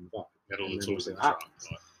 minutes on the bike. Get all And the then tools we'll in the see what truck. happens.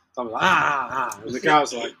 Like, Tom was like, and the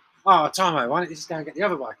girl's like, oh, Tomo, why don't you just go and get the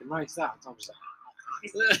other bike and race that? And Tom was like,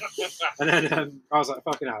 and then I was like,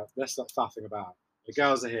 fucking hell, let's stop faffing about. The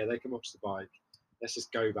girls are here, they can watch the bike. Let's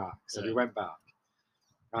just go back. So we Yeah. went back,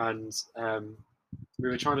 and we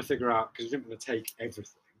were trying to figure out because we didn't want to take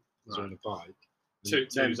everything that was on the bike. And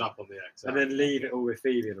Two's then- up on the XL. and then leave it all with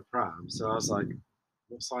Phoebe in a pram. So I was like,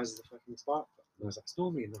 what size is the fucking spark plug? And I was like, it's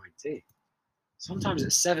normally a 19. Sometimes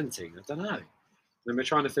it's 17, I don't know. Then we're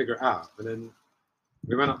trying to figure it out. And then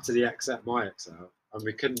we went up to the my XL, and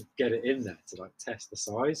we couldn't get it in there to like test the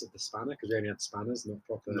size of the spanner because we only had spanners, not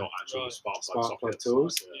proper. not actual Right. spark Spark plug plug sockets.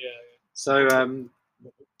 tools. Like, yeah. So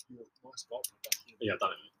yeah,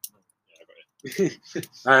 done it. Yeah,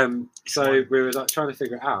 I got it. so we were like trying to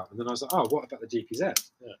figure it out, and then I was like, oh, what about the GPZ?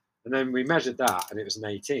 Yeah. And then we measured that, and it was an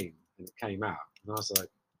 18, and it came out, and I was like,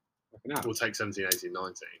 fucking hell. We'll take 17, 18, 19.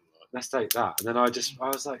 Like, Let's take that. And then I was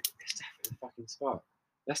like, it's definitely a fucking spark.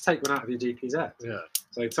 Let's take one out of your GPZ. yeah.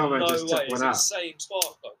 So Tomo No just way. took Is one it the out. same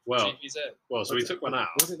spark plug? Well, GPZ. Well, so we took one out.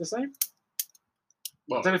 Was it the same?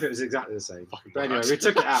 Well, I don't know if it was exactly the same. fucking But anyway, nice. we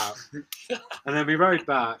took it out. And then we rode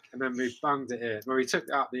back, and then we bunged it in. Well, we took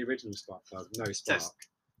out the original spark plug, no spark.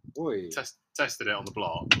 Boy. tested it on the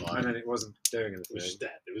block. Like, And then it wasn't doing it was anything. just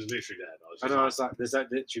dead. It was literally dead. I was just And I like, was like, there's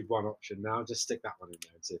literally one option now. Just stick that one in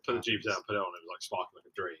there and see if put it the GPZ happens. out, put it on. It was like sparking like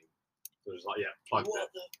a dream. It was like, yeah, What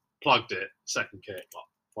plugged it, second kick, like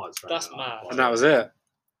flies straight That's out, mad. like, And that was it.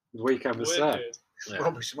 The weekend was set. Wicked. yeah.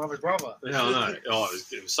 Rubbish, your mother's brother. Yeah, I know. Oh,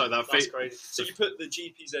 it was so that That's feet. crazy. So you put the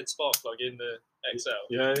GPZ spark plug in the XL.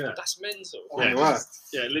 Yeah, yeah. That's mental. Yeah, It worked.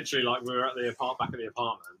 Yeah, literally, like we were at the back of the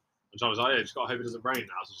apartment, and John was like, "Yeah, just got to hope it doesn't rain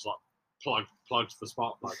now." So just like plugged the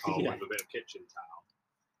spark plug hole Yeah. with a bit of kitchen towel.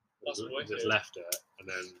 That's Just wicked. left it, and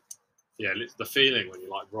then the feeling when you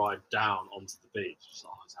like ride down onto the beach, just,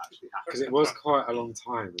 oh, it's actually happening. Because it was quite a long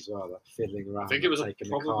time as well, like fiddling around. I think it was taking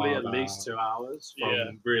the probably at carb least out. 2 hours from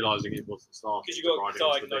Yeah. realizing it wasn't starting. Because you to got to riding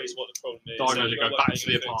onto the diagnose beach. what the problem is. Diagnose you it, got go one back thing to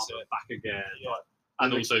the and fix apartment, it. back again. Yeah. Like,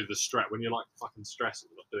 and also the stress when you're like fucking stressing,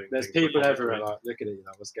 not doing. There's things people that you everywhere do. like looking at you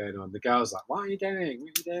like, what's going on? The girl's like, what are you doing?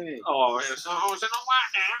 What are you doing? Oh, is it not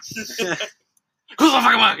working? Because I'm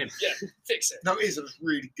fucking working. Yeah, fix it. No, it is. I just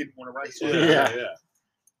really didn't want to race. Yeah, it. Yeah. yeah.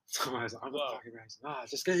 I was like, I'm Wow. not fucking racing.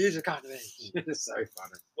 Just go use the car to the beach. It's so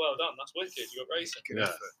funny. Well done. That's wicked. You got racing. Good Yeah.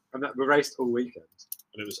 effort. And that, we raced all weekend.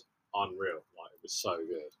 And it was unreal. Like it was so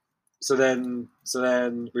good. So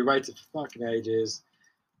then we waited for fucking ages.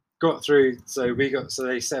 Got through. So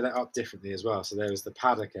they set it up differently as well. So there was the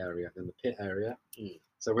paddock area and the pit area. Mm.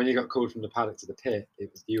 So when you got called from the paddock to the pit,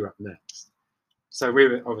 you were up next. So we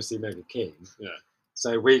were obviously mega keen. Yeah.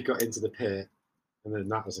 So we got into the pit, and then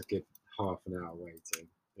that was a good half an hour waiting.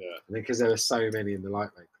 Yeah. And then because there were so many in the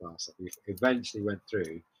lightweight class, like, we eventually went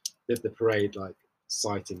through, did the parade like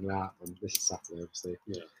sighting lap, and this is Saturday obviously.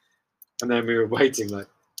 Yeah. And then we were waiting like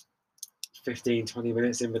 15, 20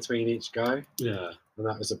 minutes in between each go. Yeah. And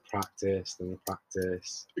that was a practice, then a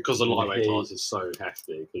practice. Because the And the lightweight heat. class is so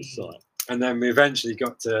hefty. Because like, And then we eventually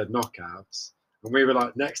got to knockouts, and we were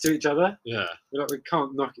like next to each other. yeah, We're like, we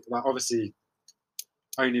can't knock it. Like, obviously,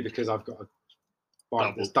 only because I've got a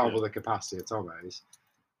bike that's Double, double the capacity of Tomo's.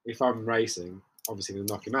 If I'm racing, obviously we'll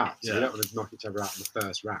knock him out. So we Yeah. don't want to knock each other out in the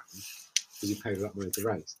first round because you paid a lot of money to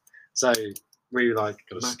race. So we were like,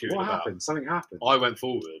 Gotta "Man, scoot what about." happened? Something happened. I went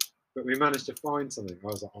forward. But we managed to find something. I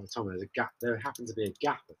was like, oh, Tomo, there's a gap. There happened to be a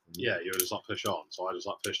gap. I think. Yeah, you were just like push on. So I just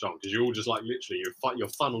like pushed on because you're all just like literally you're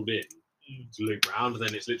funneled in to loop round, and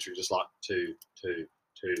then it's literally just like 2, 2,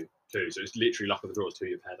 2, 2. So it's literally luck of the draw is who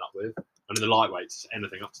you're paired up with. And in the lightweights, it's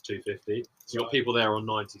anything up to 250. So you've got people there on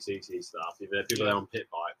 90cc stuff. You've got people there on pit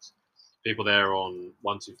bikes. People there on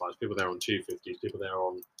 125s. People there on 250s. People there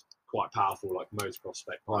on quite powerful like motocross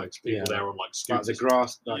spec bikes. People Yeah. there on like Like scooters. the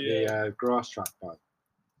grass, like the grass track bike,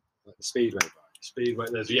 like the speedway bike. Speedway.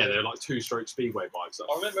 They're like 2-stroke Speedway bikes.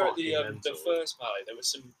 I remember at the first Malle, there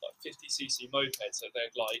was some like 50cc mopeds that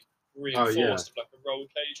they'd like reinforced with like a roll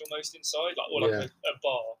cage almost inside, like or like a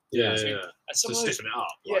bar. Yeah, So- yeah. And some To of those, stiffen it up.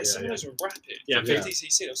 yeah, some of those were rapid. Yeah, For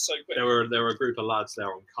 50cc, it was so quick. There were a group of lads there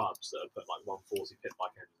on Cubs that had put like 140 pit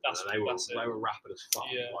bike engines, and That's it. they were rapid as fuck.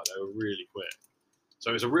 Yeah. Like they were really quick.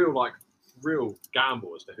 So it's a real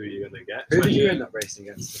gamble as to who you're going to get. Who did you end up racing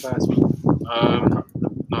against the first one?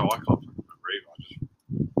 No, I can't remember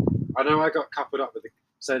either. I know I got coupled up with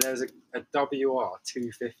so there's a WR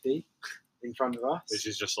 250 in front of us. Which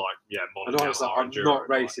is just like And I was like, I'm not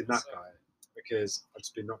racing that guy because I've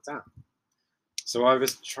just been knocked out. So I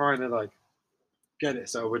was trying to like get it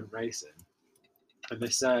so I wouldn't race him. And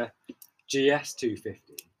this GS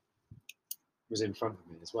 250 was in front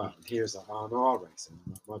of me as well. And he was like, oh no, I'll race him.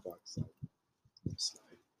 My bike's like slow.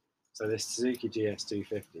 So this Suzuki GS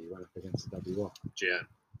 250 went up against a WR. GN.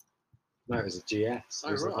 No, it was a GS.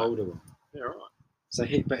 It was right. an older one. Yeah, right. So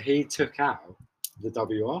he took out the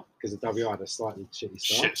WR because the WR had a slightly shitty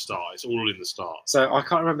start. Shit start. It's all in the start. So I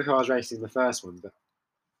can't remember who I was racing the first one, but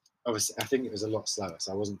obviously I think it was a lot slower,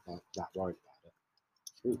 so I wasn't like that worried about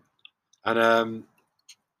it. Ooh. And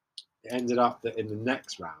it ended up that in the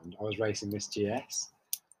next round I was racing this GS,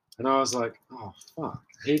 and I was like, oh fuck!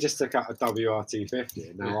 He just took out a WR 250,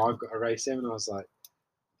 and now I've got to race him, and I was like,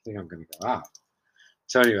 I think I'm going to go out.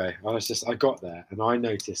 So anyway, I got there and I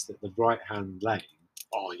noticed that the right-hand lane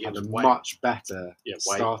had a much better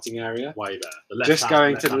starting area. Way better. The left Just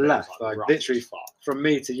going to the hand left, was, like literally from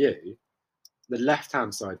me to you, the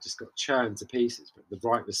left-hand side just got churned to pieces, but the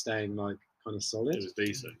right was staying like kind of solid. It was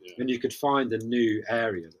decent, yeah. And you could find a new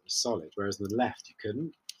area that was solid, whereas on the left you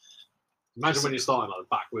couldn't. Imagine when you're starting, like the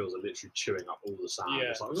back wheels are literally chewing up all the sound. Yeah.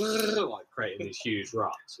 It's like creating these huge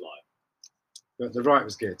ruts. Like, But the right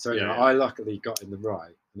was good. So anyway, Yeah. I luckily got in the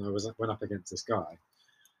right, and went up against this guy,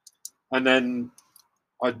 and then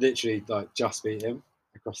I literally like just beat him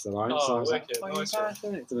across the line. So I was wicked. like, Nice one.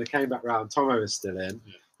 perfect. And I came back round. Tomo was still in.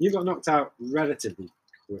 Yeah. You got knocked out relatively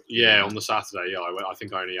quick. yeah, on the Saturday, I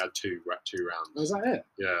think I only had two rounds. Was that it?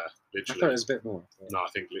 Yeah, I literally. thought it was a bit more. No, I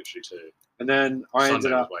think literally 2. And then I Sunday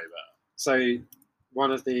ended up. was way better. So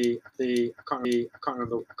one of the I can't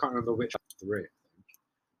remember which of the 3, I think,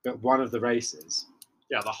 but one of the races.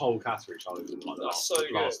 Yeah, the whole category, Charlie, was in like the That's last, so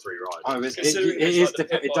good. last 3 rides. Oh, it Considering is. there's, like, the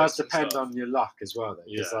pit It does bikes and depend stuff. on your luck as well, though.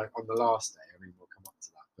 Because Yeah. like on the last day, I mean, we'll come up to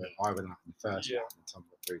that. But I went out in the first Yeah. round and Tom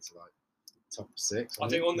got through to like top 6. I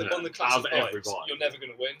think on the Yeah. classic Out of every bikes, bike. you're never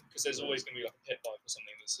going to win because there's always going to be like a pit bike or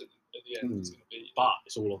something that's at the end that's going to beat you. But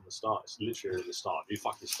it's all on the start. It's literally at the start. If you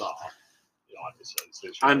fucking start, it's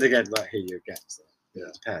literally. And again, like who you're against. Yeah.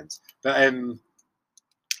 It depends. But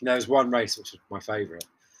there was one race which was my favourite.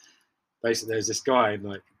 Basically, there was this guy in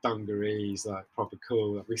like dungarees, like proper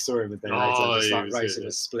cool. Like, we saw him a day later, just he like was racing good,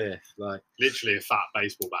 a spliff, like. literally a fat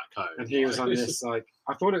baseball bat cone. And he was on this like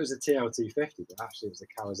I thought it was a TL250, but actually it was a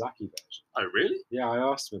Kawasaki version. Oh, really? Yeah, I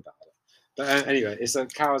asked him about it. But anyway, it's a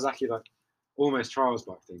Kawasaki like almost trials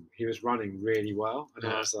bike thing. He was running really well, and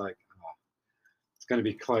I was like, oh, it's going to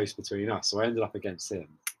be close between us. So I ended up against him.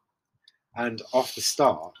 And off the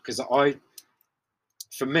start, because I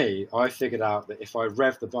figured out that if I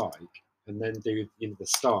rev the bike and then do the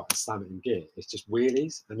start and slam it in gear, it's just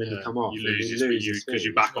wheelies, and then you come off. You and lose your your speed. because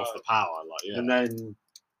you back off the power. Like, yeah. And then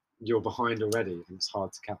you're behind already, and it's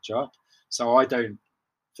hard to catch up. So I don't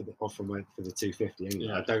for the 250 anyway.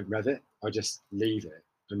 Yeah. I don't rev it. I just leave it,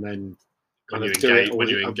 and then when kind you of do engage, it all when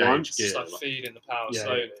you at engage once. gear. It's like feeding the power Yeah,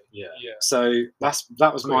 slowly. yeah. Yeah. So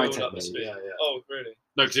that was my Build up the technique. speed. Yeah, yeah. Oh, really?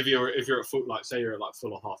 No, because if you're at full, like say you're at like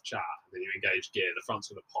full or half chat, and then you engage gear, the front's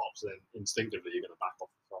gonna pop, so then instinctively you're gonna back off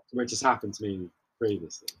the front. Which has happened to me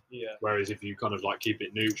previously. Yeah. Whereas if you kind of like keep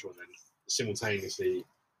it neutral and then simultaneously,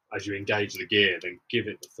 as you engage the gear, then give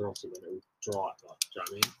it the throttle and it will drive. Like, do you know what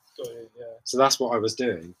I mean? Got it, yeah. So that's what I was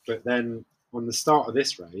doing. But then on the start of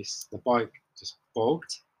this race, the bike just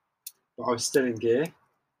bogged, but I was still in gear.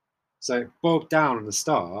 So it bogged down on the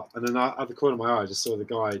start, and then at the corner of my eye, I just saw the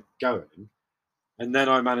guy going. And then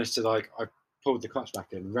I managed to I pulled the clutch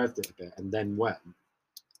back in, revved it a bit, and then went.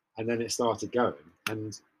 And then it started going.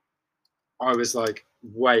 And I was like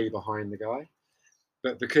way behind the guy.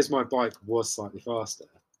 But because my bike was slightly faster,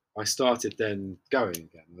 I started then going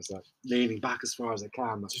again. I was like leaning back as far as I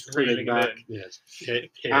can, like Just pulling reeling back. it in. Yes.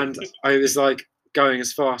 And I was like going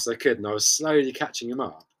as fast as I could, and I was slowly catching him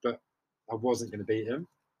up, but I wasn't going to beat him.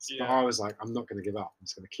 But I was like, I'm not going to give up. I'm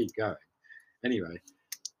just going to keep going. Anyway,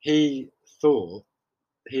 he thought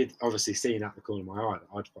he'd obviously seen at the corner of my eye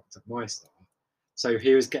that I'd fucked up my start. So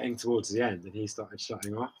he was getting towards the end, and he started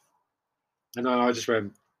shutting off. And then I just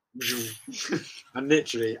went, and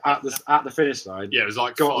literally at the finish line, Yeah, it was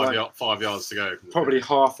like got 5 yards to go. probably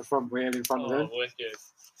half the front wheel in front of him. Oh, wicked.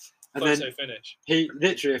 And Photo then finish. he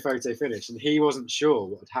literally a photo finish, and he wasn't sure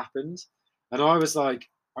what had happened, and I was like,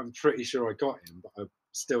 I'm pretty sure I got him, but I'm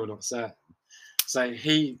still not certain. So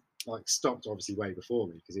he like stopped obviously way before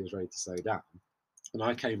me because he was ready to slow down, and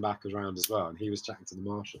I came back around as well, and he was chatting to the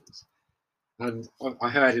marshals, and I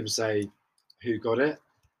heard him say, "Who got it?"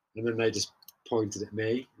 And then they just pointed at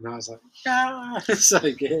me, and I was like, "Ah, so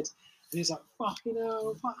good." And he's like, "Fucking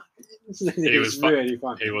hell, fuck." It was really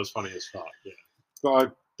funny. He was funny as fuck. Yeah. But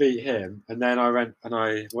I beat him, and then I went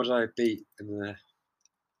and what did I beat in the?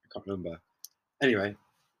 I can't remember. Anyway,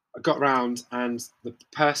 I got round, and the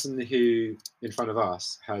person who in front of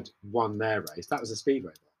us had won their race. That was a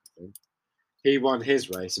speedway bike, I think. He won his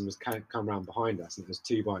race and was come round behind us, and there was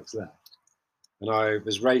 2 bikes left. And I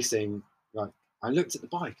was racing. Like I looked at the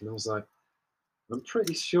bike, and I was like, I'm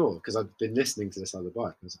pretty sure because I'd been listening to this other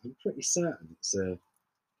bike. I was like, I'm pretty certain it's a.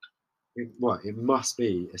 It must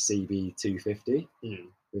be a CB 250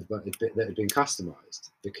 that had been customised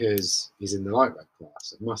because he's in the lightweight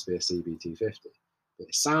class. It must be a CB 250. But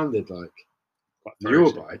it sounded like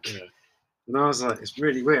your bike. Yeah. And I was like, it's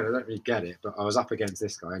really weird. I don't really get it. But I was up against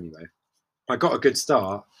this guy anyway. I got a good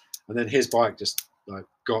start, and then his bike just like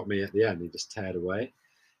got me at the end. He just teared away.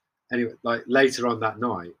 Anyway, like later on that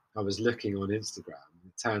night, I was looking on Instagram.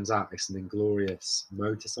 It turns out it's an Inglorious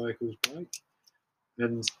Motorcycles bike.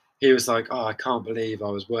 And he was like, "Oh, I can't believe I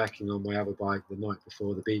was working on my other bike the night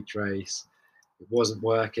before the beach race. It wasn't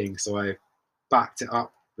working, so I backed it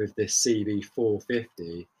up with this CB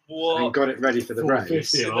 450 and got it ready for the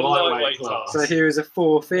race." In the lightweight class. So he was a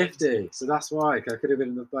 450. So that's why I could have been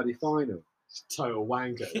in the bloody final. Total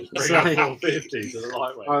wanker. Bring up 450 to the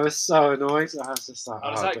lightweight. I was so annoyed. I was just like,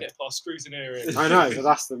 how does that get past scrutineering? I know, but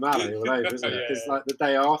that's the Malle all over, isn't it? Because like the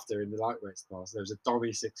day after in the lightweight class, there was a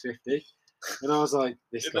dummy 650. And I was like,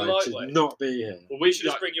 this guy should not be here. Well, we should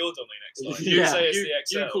just bring your dummy next time. You say it's the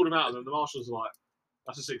XL. You called him out, and then the marshals were like,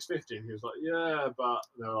 that's a 650. And he was like, yeah, but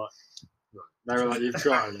they were like, no. They were like, you've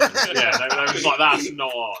got him. Yeah, they were just like, that's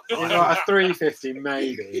not on. You know, a 350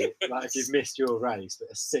 maybe, like if you've missed your race, but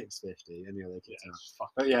a 650, anyway, they can tell.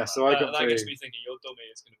 But yeah, so I got that gets me thinking your dummy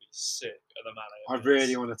is going to be sick at the Malle. I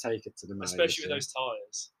really want to take it to the Malle. Especially with those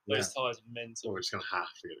tyres. Those tyres are mental. We're just going to have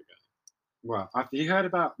to get it going. Well, have you heard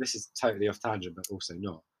about, this is totally off tangent, but also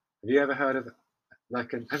not. Have you ever heard of,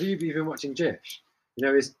 have you been watching Jish? You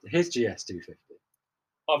know, his GS 250?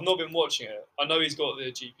 I've not been watching it. I know he's got the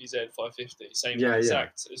GPZ 550, same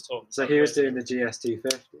exact as Tom. So he was doing the GS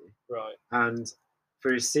 250. Right. And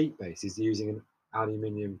for his seat base, he's using an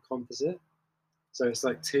aluminium composite. So it's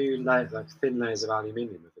like 2 thin layers of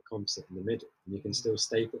aluminium with a composite in the middle. And you can still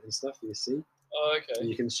staple it and stuff for your seat. Oh, okay. And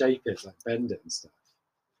you can shape it, like bend it and stuff.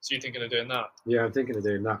 So you're thinking of doing that? Yeah, I'm thinking of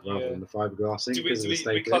doing that rather than the fiberglassing.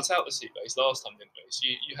 We cut out the seat base last time, didn't we? So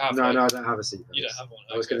you have. No, I don't have a seat base. You don't have one.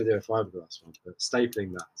 I was going to do a fiberglass one, but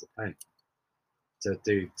stapling that is a pain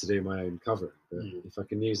to do my own covering. But if I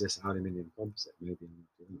can use this aluminium composite, maybe.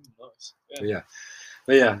 Nice. Yeah.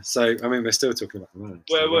 But yeah, so I mean, we're still talking about the Malle.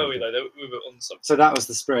 Where were we though? We were on something. So that was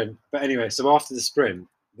the sprint. But anyway, so after the sprint,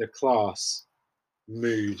 the class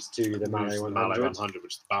moved to the Malle 100. Malle 100,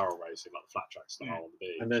 which is the barrel racing, like the flat track style on the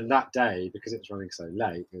beach. And then that day, because it was running so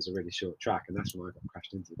late, it was a really short track, and that's when I got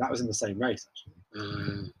crashed into. That was in the same race,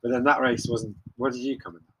 actually. But then that race wasn't. Where did you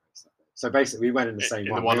come in that race? That day? So basically, we went in the same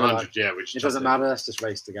one. In the 100, like, yeah. It doesn't matter. Let's just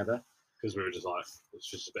race together. Because we were just like, it's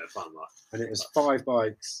just a bit of fun, like. And it was 5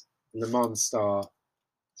 bikes, Le Mans start.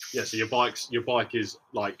 Yeah. So your bike is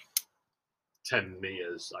like 10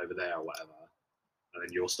 meters over there or whatever. And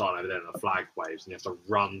then you're starting over there and the flag waves, and you have to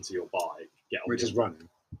run to your bike, get on. Which is running.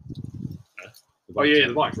 Yeah.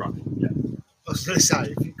 The bike's running. Yeah. I was going to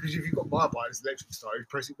say, because if you've got my bike, it's electric start, you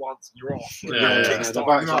press it once and you're off. The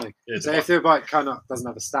bike's running. So if the bike doesn't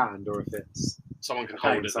have a stand, or if it's someone can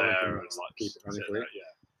hold it there and like keep it running for you.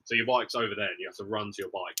 Yeah. So your bike's over there, and you have to run to your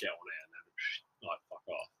bike, get on it, and then like fuck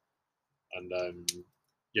off. And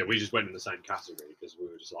yeah, we just went in the same category because we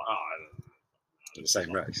were just like, in the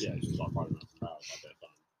same race. Yeah, it's just like riding around some barrels, like a bit of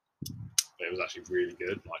fun. But it was actually really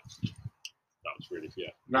good. Like that was really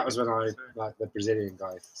That was when I the Brazilian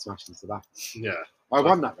guy smashed into that. Yeah. I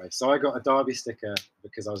won that race, so I got a Derby sticker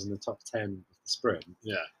because I was in the top 10 of the sprint.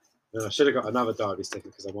 Yeah. And I should have got another Derby sticker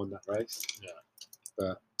because I won that race. Yeah.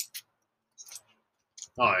 But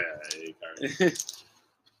you carry it.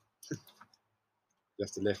 You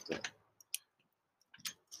have to lift it.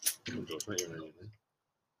 Oh, George, mate, you're an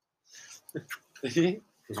Right.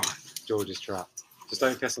 George is trapped. Just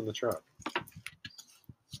don't piss on the truck.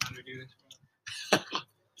 Can we do this? But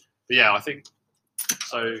yeah, I think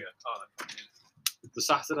So the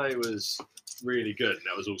Saturday was really good, and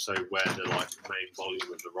that was also where the main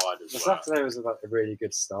volume of the riders The were. Saturday was like a really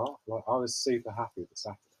good start. Like I was super happy with the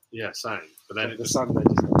Saturday. Yeah, same. But then The Sunday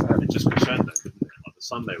just got better. it just crescendo, didn't it? Like the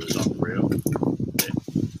Sunday was unreal. It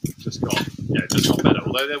just got better.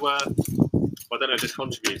 Although there were, I don't know, just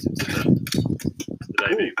contributed to the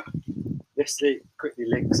debut. This quickly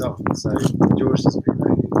links on. So George doesn't really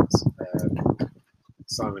know who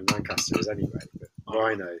Simon Lancaster is anyway, but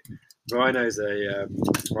Rhino's a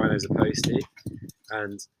postie,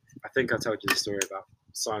 and I think I told you the story about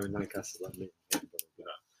Simon Lancaster, like meeting him.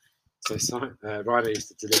 So Rhino used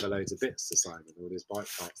to deliver loads of bits to Simon, all his bike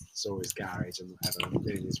parts, saw his garage and whatever,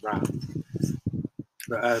 doing his round.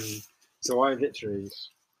 But so I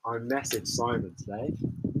messaged Simon today.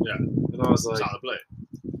 Yeah. And I was like, out of the blue.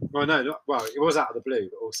 Well, no, it was out of the blue,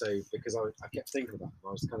 but also because I kept thinking about him.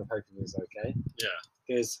 I was kind of hoping he was okay. Yeah.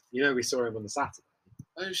 Because, we saw him on the Saturday.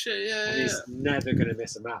 Oh, shit, yeah, And he's never going to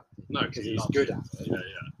miss a map. No, because he's good at it. Yeah,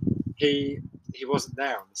 He wasn't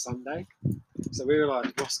there on the Sunday. So we were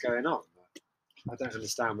like, what's going on? Like, I don't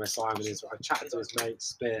understand where Simon is. I chatted to his mate,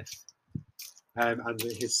 Spiff, and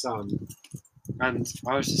his son. And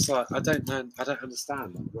I was just like, I don't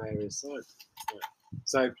understand where is Simon. Yeah.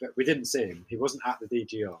 So, but we didn't see him. He wasn't at the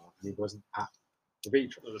DGR, and he wasn't at the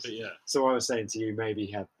beach. So I was saying to you, maybe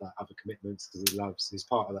he had other commitments because he's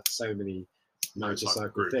part of so many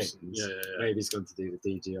motorcycle things. Yeah. Maybe he's going to do the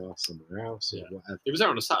DGR somewhere else or whatever. He was there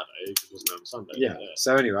on a Saturday. He wasn't there on Sunday. Yeah.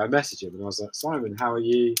 So anyway, I messaged him and I was like, Simon, how are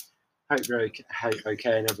you? Hope you're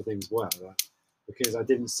okay and everything's well. Because I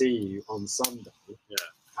didn't see you on Sunday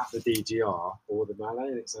at the DGR or the Malle,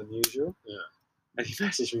 and it's unusual. Yeah. And he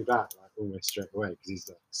messaged me back almost straight away because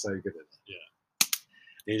he's so good at it. Yeah.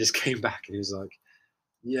 And he just came back and he was like,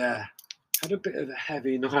 yeah, had a bit of a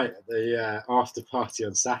heavy night at the after party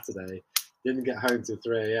on Saturday. Didn't get home till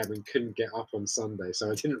 3 a.m. and couldn't get up on Sunday,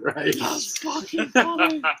 so I didn't race. That's fucking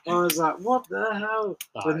funny. I was like, what the hell?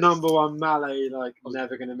 Number one Malle,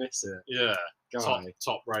 never going to miss it. Yeah. Guy.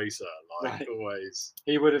 Top racer, always.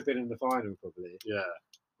 He would have been in the final probably. Yeah.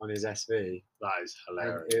 On his SV. That is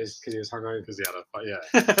hilarious. It was because he was hungover. Because he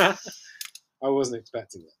had I wasn't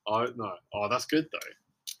expecting it. No. Oh, that's good though.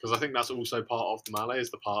 Because I think that's also part of the Malle is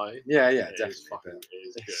the party. Yeah, it definitely.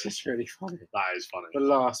 It's just really funny. That is funny. The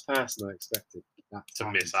last person I expected that to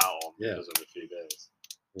miss out on because of a few days.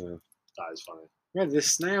 Yeah. That is funny. Where did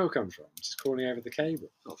this snail come from? Just crawling over the cable.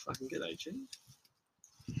 Not fucking good, HG.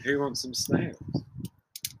 Who wants some snails?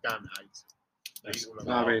 Dan hates.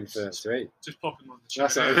 I mean, to eat. Just pop him on the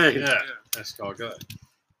That's what I mean. Yeah. Escargot.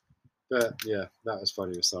 But yeah, that was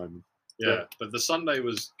funny with Simon. Yeah, but the Sunday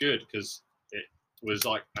was good because it was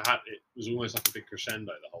it was almost like a big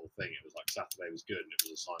crescendo, the whole thing. It was like Saturday was good and it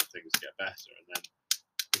was a sign of things to get better. And then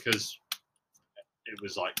because it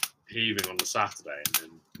was heaving on the Saturday and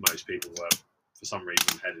then most people were for some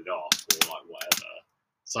reason headed off or whatever,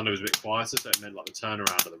 Sunday was a bit quieter, so it meant the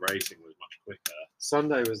turnaround of the racing was much quicker.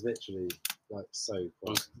 Sunday was literally so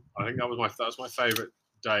quiet. I think that was my favourite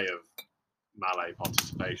day of Malle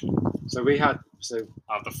participation. So we had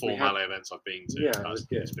of the 4 Malle events I've been to. Yeah, it was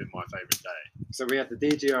good. It's been my favourite day. So we had the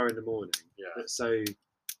DGR in the morning. Yeah. So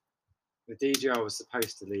the DGR was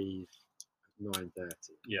supposed to leave at 9:30.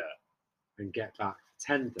 Yeah. And get back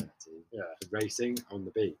at 10:30. Yeah. For racing on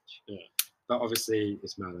the beach. Yeah. But obviously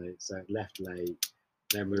it's Malle, so it left late.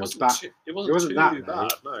 Then we were back. It wasn't that too bad.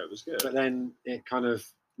 late. No, it was good. But then it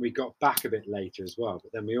we got back a bit later as well.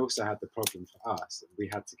 But then we also had the problem for us that we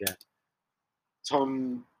had to get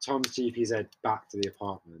Tom's GPZ back to the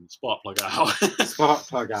apartment. Spark plug out. Spark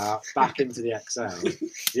plug out, back into the XL.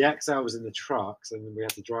 The XL was in the truck, so then we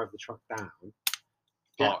had to drive the truck down,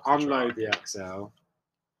 unload the XL,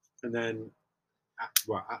 and then,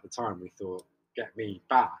 at the time we thought, get me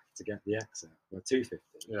back to get the XL, or 250.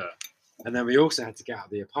 Yeah. And then we also had to get out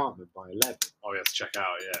of the apartment by 11. Oh, we had to check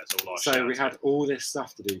out, it's all So we had all this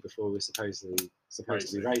stuff to do before we were supposed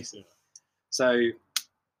to be racing. Yeah. So,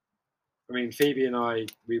 I mean, Phoebe and I,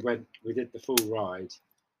 we did the full ride,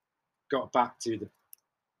 got back to the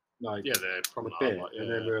promenade, bit,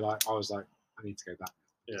 and then I was like, I need to go back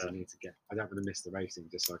now because I don't want to miss the racing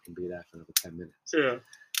just so I can be there for another 10 minutes. Yeah.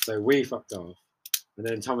 So we fucked off, and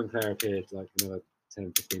then Tom and Claire appeared another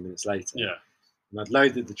 10, 15 minutes later. Yeah. And I'd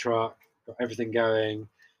loaded the truck, got everything going,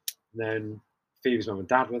 and then Phoebe's mum and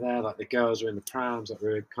dad were there, the girls were in the prams, we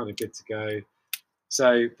were kind of good to go.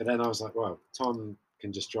 So, but then I was like, well, Tom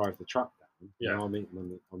can just drive the truck down, and I'll meet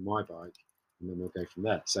him on my bike, and then we'll go from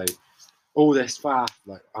there. So all this faff,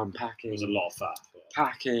 unpacking. It was a lot of faff. Yeah.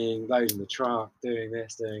 Packing, loading the truck, doing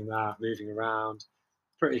this, doing that, moving around,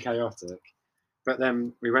 pretty chaotic. But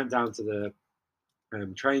then we went down to the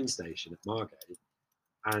train station at Margate,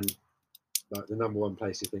 and like the number one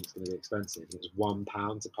place you think is going to be expensive, and it was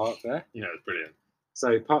 £1 to park there. Yeah, it's brilliant.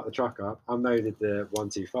 So parked the truck up, unloaded the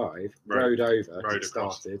 125, rode over, 'cause it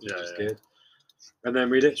started, which was good. And then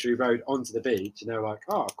we literally rode onto the beach, and they were like,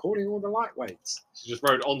 "Oh, according to all the lightweights." So just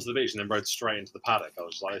rode onto the beach and then rode straight into the paddock. I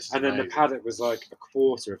was like, this is And then amazing. the paddock was like a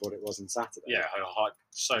quarter of what it was on Saturday. Yeah, like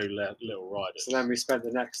so little riders. So then we spent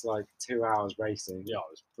the next like 2 hours racing. Yeah, it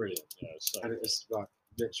was brilliant. Yeah, it was so And it was like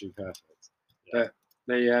literally perfect. Yeah. But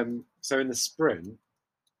the so in the sprint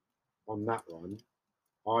on that one,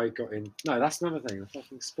 I got in. No, that's another thing. The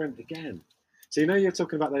fucking sprint again. So you know you're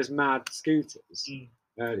talking about those mad scooters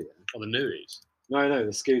earlier. Oh, the newies. No,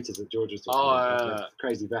 the scooters that George was talking about, the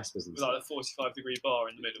crazy Vespers and With like stuff. the 45-degree bar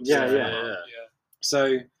in the middle. Yeah.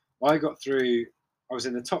 So I got through. I was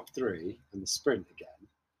in the top 3 in the sprint again,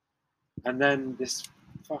 and then this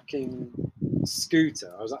fucking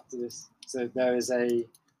scooter. I was up to this. So there is a.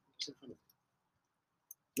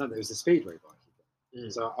 No, there was a speedway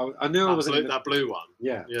bike. So I knew I wasn't that blue one.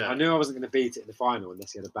 Yeah, I knew I wasn't going to beat it in the final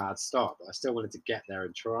unless he had a bad start, but I still wanted to get there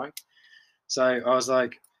and try. So I was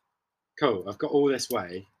like, cool, I've got all this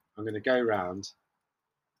way. I'm going to go round.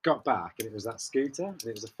 Got back, and it was that scooter, and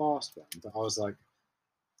it was a fast one. But I was like,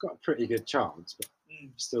 got a pretty good chance, but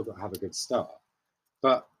still got to have a good start.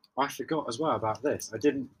 But I forgot as well about this. I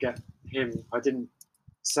didn't get him. I didn't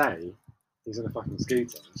say he's on a fucking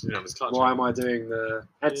scooter. Why am I doing the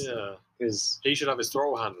headset? Because he should have his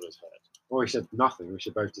throttle hand on his head. Or he should nothing. We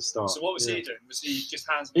should both just start. So what was he doing? Was he just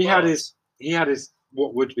hands? He had his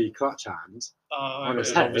what would be clutch hand on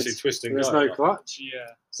his head. Obviously twisting. There's no clutch.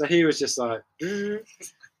 Yeah. So he was just like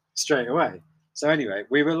straight away. So anyway,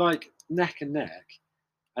 we were like neck and neck,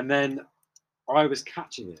 and then I was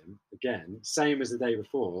catching him again, same as the day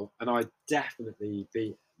before, and I definitely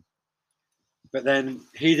beat him. But then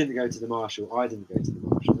he didn't go to the marshal, I didn't go to the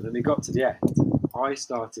marshal, and then we got to the end. I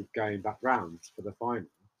started going back round for the final,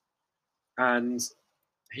 and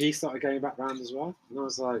he started going back round as well, and I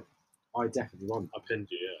was like, I definitely won. I pinned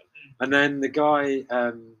you, yeah. And then the guy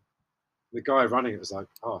running it was like,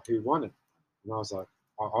 "Oh, who won it?" And I was like,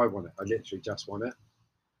 I won it. I literally just won it.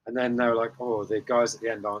 And then they were like, "Oh, the guys at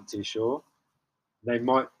the end aren't too sure. They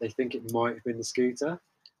think it might have been the scooter."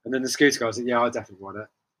 And then the scooter guy was like, "Yeah, I definitely won it."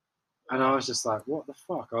 And I was just like, "What the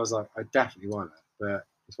fuck?" I was like, "I definitely won it," but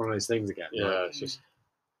it's one of those things again. Yeah, like, it's just.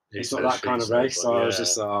 It's not that kind of race. So I was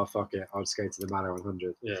just like, "Oh, fuck it. I'll just go to the Malle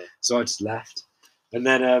 100." Yeah. So I just left. And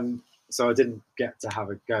then, so I didn't get to have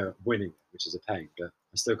a go at winning it, which is a pain, but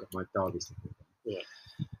I still got my derby sticker. Yeah.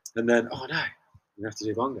 And then, oh no, you have to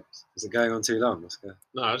do bongos. Is it going on too long? Let's go.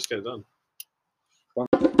 No, I'll just get it done.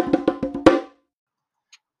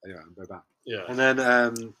 Anyway, I'll go back. Yeah. And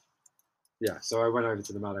then, so I went over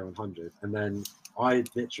to the Malle 100, and then I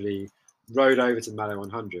literally rode over to the Malle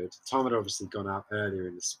 100. Tom had obviously gone out earlier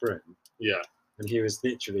in the sprint. Yeah. And he was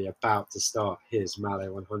literally about to start his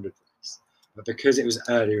Malle 100 race. But because it was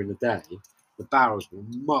earlier in the day, the barrels were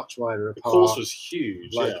much wider apart. The course was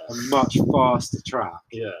huge. Like a much faster track.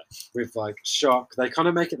 Yeah. With like shock. They kind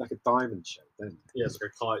of make it like a diamond shape, don't they? Yeah, it's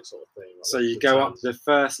like a kite sort of thing. Like so you go up, the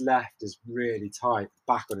first left is really tight,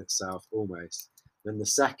 back on itself almost. Then the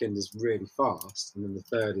second is really fast, and then the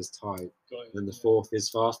third is tight, and then the fourth is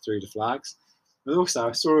fast through the flags. And also,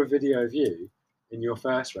 I saw a video of you in your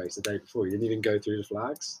first race the day before. You didn't even go through the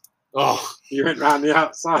flags. Oh, you went round the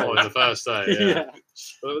outside. Oh, on the first day, yeah. Yeah.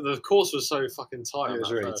 But the course was so fucking tight. It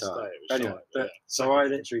was really tight. Anyway, so I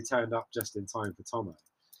literally turned up just in time for Tomo.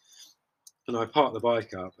 And I parked the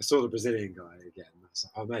bike up. I saw the Brazilian guy again. I was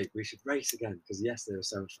like, "Oh, mate, we should race again." Because yesterday was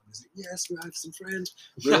so much fun. I was like, "Yes, we have some friends.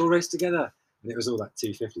 We'll all race together." And it was all like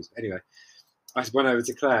 250s. But anyway, I went over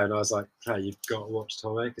to Claire and I was like, "Claire, you've got to watch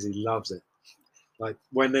Tomo because he loves it. Like,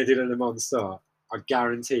 when they did a Le Mans start, I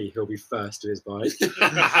guarantee he'll be first to his bike."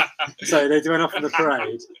 So they went off on the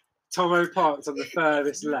parade. Tomo parked on the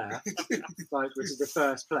furthest left, which is the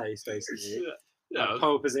first place, basically. Yeah.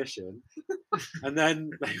 Pole position. And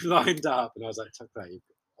then they lined up, and I was like, "Claire,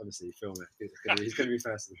 honestly, film it. He's going to be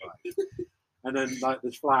first to the bike." And then,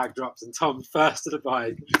 the flag drops, and Tom first to the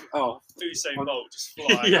bike. Usain Bolt just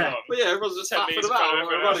flying. Yeah. But yeah, everyone's just 10 meters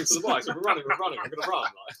we're running to the bike. So we're running. I'm going to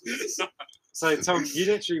run. So, Tom, you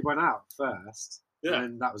literally went out first. Yeah.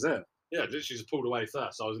 And that was it. Yeah, literally just pulled away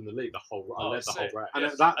first. I was in the lead I led the whole race. And,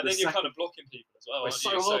 and then you're kind of blocking people as well. It's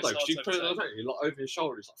so hard though, because you put it on you like over your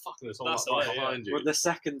shoulder, it's like fucking there's someone behind you. Well, the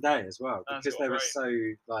second day as well, because there were so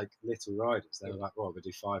little riders, they were like, "Well, we'll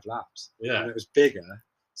do 5 laps." Yeah. And it was bigger.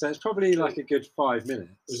 So it's probably like a good 5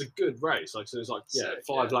 minutes. It was a good race. So it was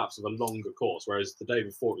 5 laps of a longer course, whereas the day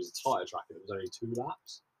before it was a tighter track and it was only 2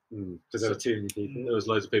 laps. Because there were too many people. There was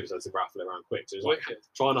loads of people, so to raffle it around quick. So it was like Wicked.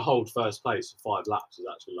 trying to hold first place for 5 laps is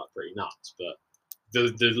actually like pretty nuts. But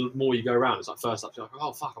the more you go around, it's like first lap, you're like,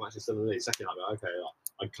 oh fuck, I'm actually still in the lead. Second lap, you're like, okay,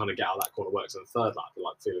 like, I kind of get how that corner works. And the third lap, you're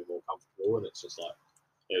like feeling more comfortable, and it's just like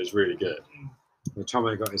it was really good. Well,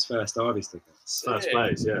 Tomo got his first derby sticker. First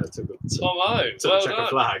place, yeah. Took Tomo, the well checker done.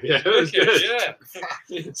 flag, yeah. It was Wicked, good.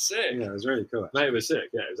 yeah. Sick. Yeah, it was really cool. Mate, it was sick.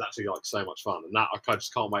 Yeah, it was actually like so much fun, and that I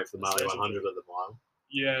just can't wait for the Malle That's 100 at the mile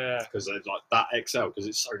Yeah. because like that XL because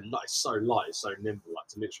it's so light, it's so nimble. Like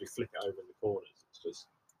to literally flick it over in the corners, it's just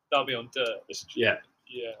That'll be on dirt. yeah,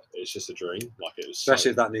 Yeah. it's just a dream. Like it was Especially so,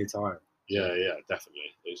 with that new tyre. yeah, definitely.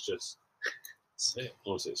 It's just Sick.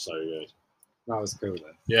 honestly, it's so good. That was cool though.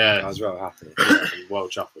 I Yeah, was well happy. I'm well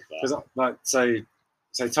chuffed with that. Because like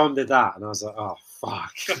so Tom did that, and I was like, oh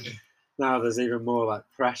fuck. Now there's even more like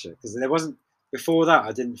pressure because there wasn't before that.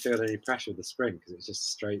 I didn't feel any pressure with the sprint because it was just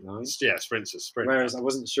a straight line. Yeah, sprint's a sprint. Whereas I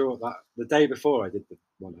wasn't sure that the day before I did the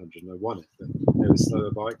 100 and I won it, but there were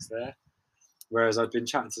slower bikes there. Whereas I'd been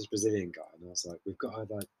chatting to this Brazilian guy, and I was like, we've got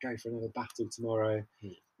to like go for another battle tomorrow.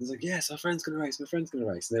 He was like, yes, our friend's going to race. My friend's going to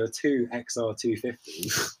race. And there were 2 XR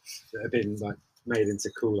 250s that had been like made into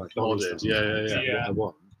cool like Modded, yeah. that I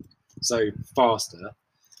won. So faster.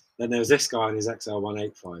 Then there was this guy in his XR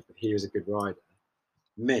 185, but he was a good rider.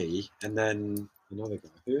 Me, and then another guy.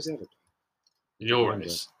 Who was the other guy? In your Remember.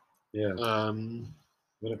 race, Yeah, I um,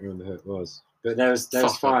 don't remember who it was. But there was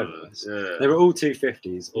 5 of us. Yeah, They were all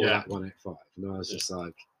 250s, all Yeah. at 185. And I was just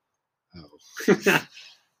like, oh,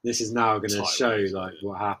 this is now going to Tight show race, like yeah.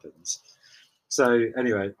 what happens. So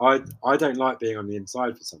anyway, I don't like being on the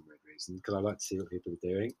inside for some weird reason because I like to see what people are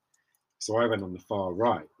doing. So I went on the far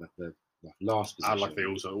right, like the last position. and like the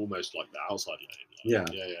also almost like the outside lane. Yeah.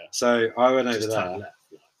 yeah. So I went over Just there, turn left.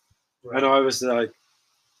 Like. and I was like,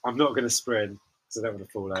 I'm not going to sprint because I don't want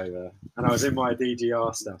to fall over. And I was in my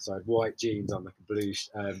DGR stuff, so I had white jeans on, like a blue With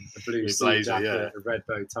suit blazer, jacket, yeah. a red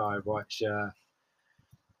bow tie, white shirt.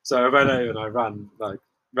 So I ran over and I ran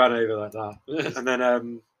over like that, and then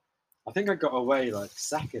I think I got away like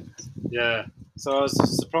second. Yeah, So I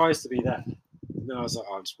was surprised to be there. And then I was like,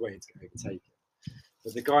 oh, I'm just waiting to get overtaken.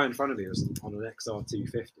 But the guy in front of me was on an XR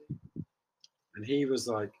 250, and he was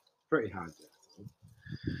like pretty handy.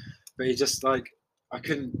 But he just like I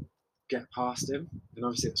couldn't get past him, and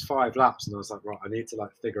obviously it was 5 laps, and I was like, right, I need to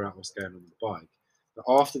like figure out what's going on with the bike. But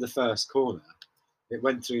after the first corner, it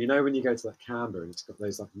went through. You know when you go to that camber and it's got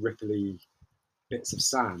those like ripply bits of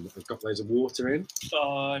sand that have got loads of water in.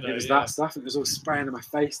 Oh, I know. It was yeah. that stuff. It was all spraying in my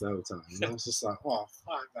face the whole time. And I was just like, oh,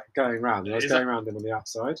 fuck, like, going round. And I was Is going round him on the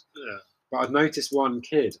outside. yeah. But I'd noticed one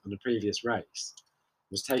kid on a previous race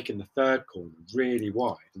was taking the 3rd corner really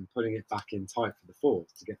wide and putting it back in tight for the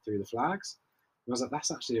 4th to get through the flags. And I was like,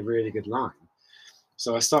 that's actually a really good line.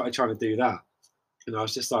 So I started trying to do that. And I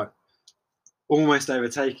was just like almost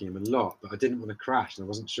overtaking him a lot, but I didn't want to crash and I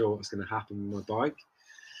wasn't sure what was going to happen with my bike.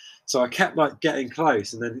 So I kept like getting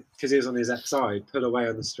close, and then because he was on his XI, he'd pull away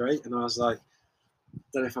on the straight, and I was like,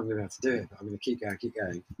 don't know if I'm going to be able to do it, but I'm going to keep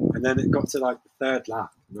going. And then it got to like the 3rd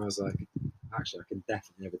lap, and I was like, actually, I can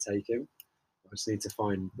definitely overtake him. I just need to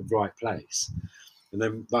find the right place. And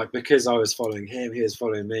then, like, because I was following him, he was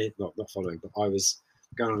following me. Not following, but I was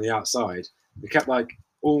going on the outside. We kept like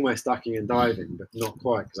almost ducking and diving, but not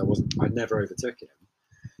quite because I never overtook him.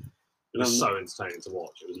 It was so entertaining to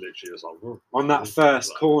watch. It was literally just like On that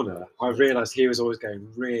first corner, I realised he was always going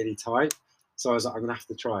really tight. So I was like, I'm going to have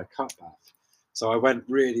to try a cut back. So I went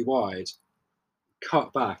really wide,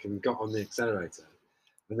 cut back, and got on the accelerator.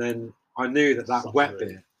 And then I knew that wet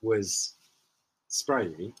bit was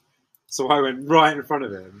sprayy. So I went right in front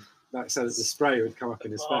of him, so that the spray would come up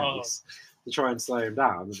in his face to try and slow him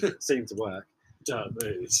down. And it seemed to work. don't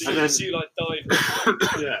move. So And you then- like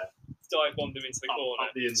dive Yeah, bombed him into the corner,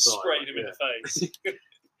 up the inside, sprayed him in yeah. the face.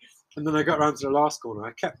 And then I got around to the last corner.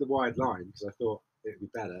 I kept the wide line because I thought it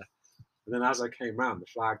would be better. And then as I came round, the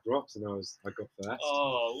flag dropped, and I got first.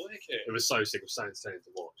 Oh, wicked. it was so sick. It was so entertaining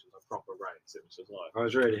to watch. It was a proper race. It was just like I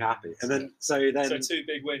was really happy. And then so So 2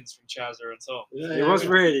 big wins from Chazza and Tom. it was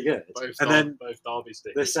really good. both And then both Derby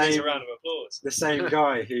stickers. the Here's same a round of applause. the same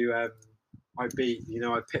guy who I beat,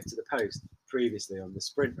 I pipped to the post previously on the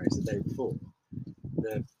sprint race the day before.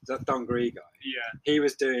 The Dungaree guy. Yeah. He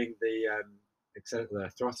was doing the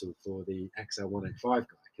throttle for the XL185 guy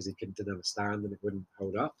because he didn't understand and it wouldn't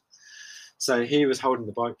hold up. So he was holding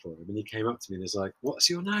the bike for him, and he came up to me and was like, "What's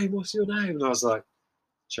your name? What's your name?" And I was like,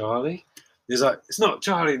 "Charlie." He was like, "It's not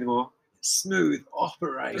Charlie anymore. It's Smooth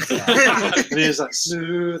Operator." And he was like,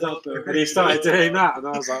 "Smooth Operator." And he started doing that, and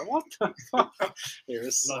I was like, "What the fuck?" It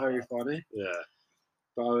was so funny. Yeah,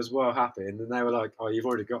 But I was well happy. And then they were like, "Oh, you've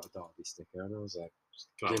already got a Derby sticker." And I was like,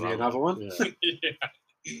 Can I Give have me another one. Yeah. Yeah.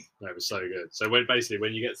 No, it was so good. So when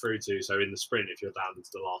you get through to, so in the sprint, if you're down into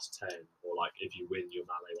the last 10, or like if you win your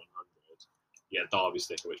Malle 100, you get a derby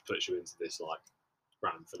sticker, which puts you into this like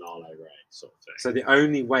grand finale race sort of thing. So the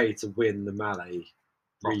only way to win the Malle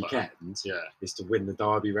Proper. weekend Yeah. is to win the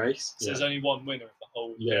derby race. So there's only one winner of the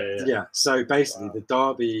whole. Yeah. So basically, Wow. the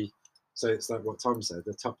derby. So it's like what Tom said: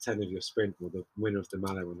 the top 10 of your sprint or the winner of the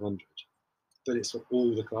Malle 100. But it's for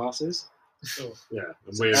all the classes. Cool. Yeah.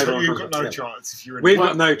 And So everyone you've comes got no together. chance if you're in. We've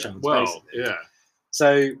got no chance. Well, basically. yeah.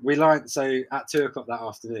 So so at 2 o'clock that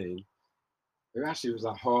afternoon, it actually was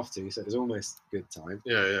like 2:30, so it was almost good time.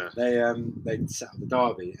 Yeah. They set up the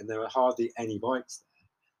derby, and there were hardly any bikes there.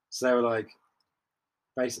 So they were like,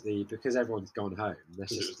 basically, because everyone's gone home,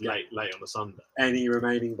 let's Because it just was get late on a Sunday. any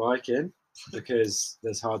remaining bike in, because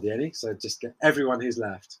there's hardly any. So just get everyone who's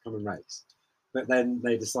left come and race. But then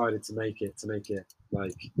they decided to make it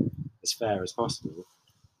like as fair as possible.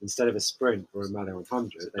 Instead of a sprint or a Malle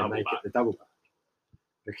 100, they make it the double back.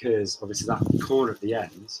 Because obviously that corner at the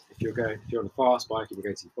end, if you're on a fast bike and you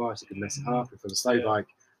go too fast, you can mess it up. If on a slow bike,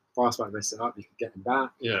 fast bike mess it up, you can get them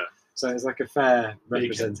back. Yeah. So it's like a fair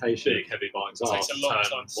representation. Big heavy bikes. It takes a long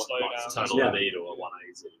time to slow down. Turn on the needle at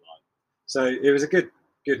 180. Like. So it was a good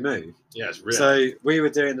move. Yeah, it's really. So we were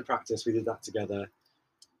doing the practice. We did that together,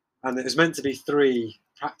 and it was meant to be 3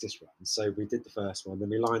 practice runs. So we did the first one, then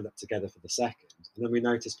we lined up together for the second, and then we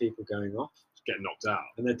noticed people going off, getting knocked out,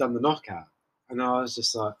 and they'd done the knockout, and I was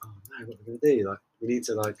just like, oh no, what are we going to do? Like, we need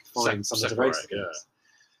to like find someone to race against.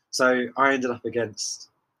 So I ended up against.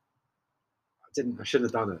 I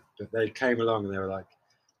shouldn't have done it, but they came along and they were like,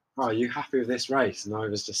 "Oh, are you happy with this race?" And I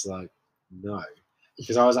was just like, "No,"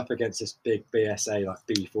 because I was up against this big BSA like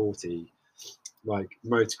B40, like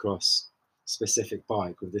motocross specific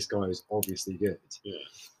bike with this guy who's obviously good.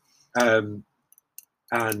 Yeah.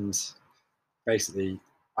 And basically,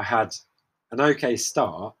 I had an okay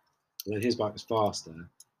start, and then his bike was faster.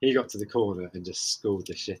 He got to the corner and just schooled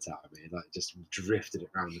the shit out of me, like just drifted it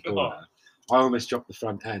around the corner. I almost dropped the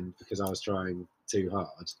front end because I was trying too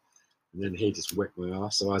hard, and then he just whipped my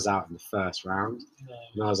ass. So I was out in the first round,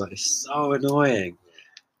 and I was like, "It's so annoying."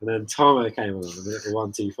 And then Tomo came along in the little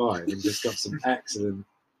 125 and just got some excellent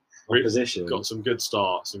opposition. Got some good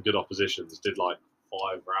starts, some good oppositions. Did like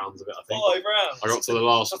 5 rounds of it, I think. 5 rounds. I got to the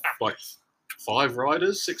last like 5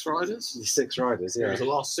 riders, 6 riders. 6 riders, yeah. It was the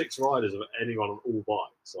last 6 riders of anyone on all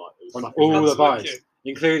bikes. Like, it was On all the bikes. wicked.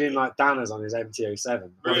 Including like Dana's on his MT-07.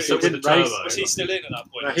 Really? So He with didn't the race. turbo. Was he still in at that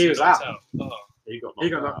point? No, Was he was knocked out. Oh. He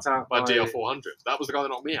got knocked out by by DR400. That was the guy that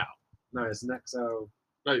knocked me out. No, it's an XL.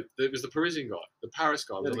 No, it was the Parisian guy. The Paris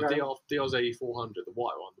guy was Yeah, on the the guy- DRZ 400, the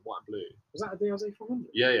white one, the white and blue. Was that a DLZ 400?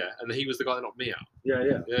 Yeah. And he was the guy that knocked me out.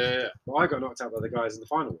 Yeah. Yeah. Well, I got knocked out by the guys in the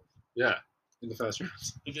final Yeah. in the first round.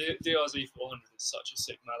 The DRZ 400 is such a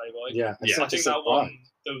sick Malle bike. Yeah, it's Yeah. I such a think sick that one, bike.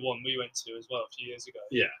 the one we went to as well a few years ago.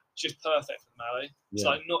 Yeah. It's just perfect for the Malle. It's Yeah.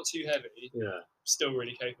 like not too heavy, Yeah. still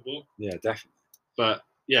really capable. Yeah, definitely. But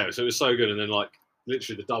yeah, so it was so good. And then like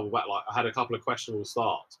literally the double back, like I had a couple of questionable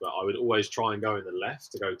starts, but I would always try and go in the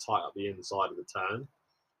left to go tight up the inside of the turn.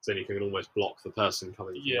 So then you can almost block the person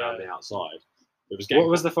coming from around the outside. It was What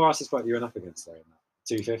was the fastest bike you went up against though in that?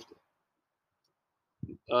 250?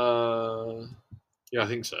 Yeah, I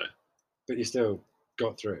think so. But you still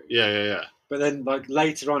got through. Yeah. But then like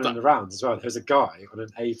later on in the rounds as well, there was a guy on an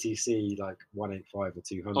ATC like 185 or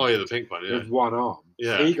 200 Oh yeah, the pink one, yeah. with one arm.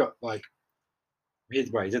 Yeah. He got like, he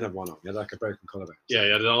didn't have one arm. He had like a broken collarbone. Yeah,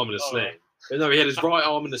 he had an arm in a sling. But no, he had his right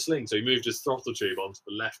arm in a sling, so he moved his throttle tube onto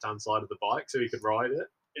the left-hand side of the bike so he could ride it.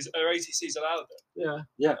 Are ATCs allowed then?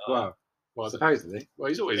 Yeah, Well, supposedly. well,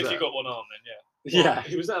 he's always If there. you've got one arm, then yeah. Yeah.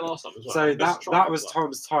 He was there last time as well. So He was that was like-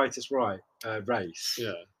 Tom's tightest race.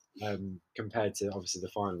 Yeah. Compared to obviously the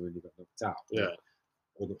final when you got knocked out. Yeah.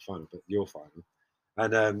 Or not final, but your final.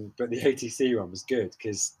 And but the ATC one was good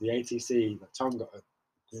because the ATC, like, Tom got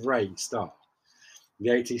a great start. The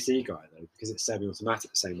ATC guy though, because it's semi-automatic,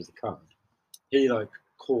 the same as the card, he like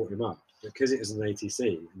caught him up because it was an ATC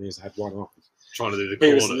and he had one arm. Trying to do the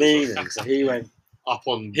He corners. was leaning, so he went up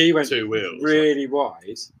on he went 2 wheels. really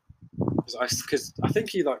wide. Because I think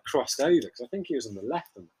he like crossed over because I think he was on the left.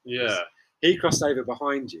 Yeah. He crossed over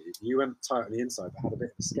behind you. You went tight on the inside, but had a bit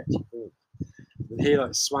of a sketchy corner. And he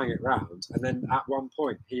like swung it round, and then at one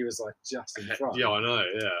point he was like just in front. Yeah, I know.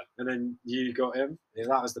 Yeah, And then you got him. Yeah,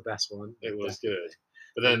 that was the best one. it was definitely. good.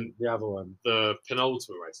 But then The other one. the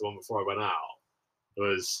penultimate race, the one before I went out,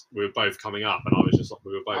 was we were both coming up, and I was just like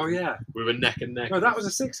we were both. Oh yeah. We were neck and neck. No, that was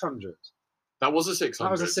a 600. That was a 600.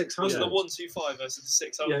 That was a 600. Was it the 125 versus the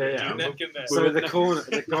 600? Yeah. Your neck and neck. So in the corner,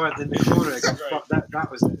 the guy in the corner got fucked.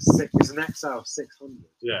 That was it. It was an XL 600.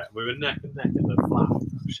 Yeah, we were neck and neck at the flat,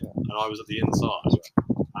 and I was at the inside,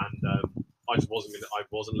 and I just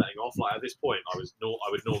wasn't letting off. Like at this point, I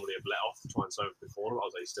would normally have let off to try and sew the corner. But I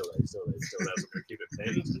was like, he's still there, so I'm gonna keep it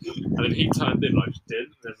pinned. And then he turned in, I just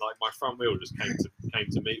didn't. And then like my front wheel just came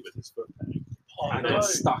to meet with his foot peg, And it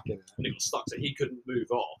was stuck in it. and it got stuck, so he couldn't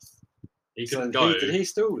move off. He So couldn't go. Did he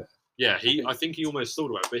stall it? Yeah, I think he almost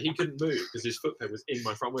stalled away, but he couldn't move because his foot peg was in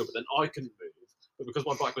my front wheel. But then I couldn't move. But because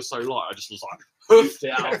my bike was so light, I just was like hoofed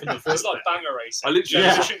it out from the foot. It's like banger racing. I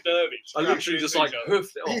literally, Derby. I literally just like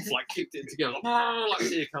hoofed it off, like kicked it together, like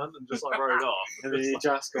see a cunt, and just like rode off. And then he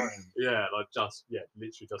just got him. Yeah, like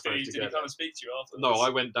literally just rode Did he together. come and speak to you after? No, I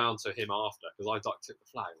went down to him after because I took the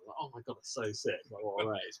flag. I was like, oh my god, it's so sick! Like what a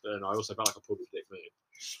race! But then I also felt like I pulled a dick move.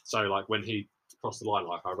 So like when he crossed the line,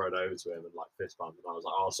 like I rode over to him and like fist bumped, and I was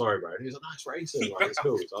like, oh sorry, bro. And he was like, nice racing, like it's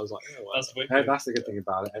cool. So I was like, yeah, well, That's wicked. Hey, that's the good thing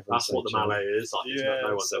about it. that's what the Malle is. Like, it's Yeah, no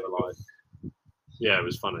one's so ever cool. like. Yeah, it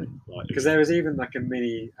was funny. Like Because there was even like a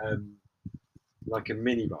mini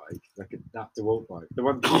bike, like that DeWalt bike. The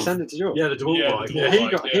one did you send it to George? yeah, the DeWalt Yeah, bike. the Yeah,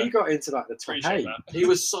 DeWalt Yeah. he got into like the top Appreciate 8. that. He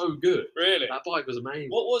was so good. Really? That bike was amazing.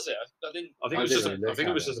 What was it? I didn't. I think I it was just didn't a, I look think it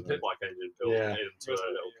at was it, just a pit bike engine built Yeah. into a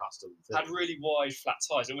little custom thing. Had really wide flat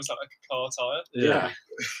tires. It was like a car tire. Yeah.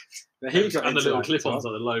 But he got and the into, little like, clip-ons,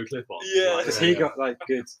 top. like the low clip-ons. Yeah. Like, Because he got like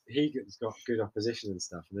good, got good opposition and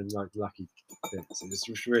stuff, and then like lucky bits. It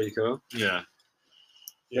was really cool. yeah.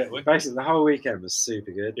 Yeah. Basically, the whole weekend was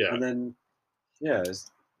super good. Yeah. And then, yeah, it was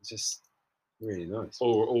just really nice.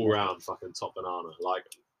 all round fucking top banana. Like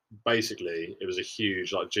basically, it was a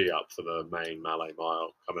huge like G up for the main Malle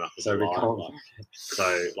mile coming up. So we July, can't. like,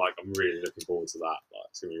 so like I'm really looking forward to that. Like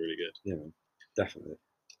it's gonna be really good. Yeah, definitely.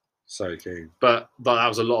 So keen. But that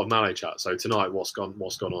was a lot of Malle chat. So tonight, what's gone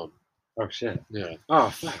on? Oh shit. Yeah. Oh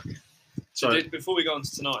fuck. So before we go on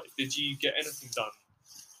to tonight, did you get anything done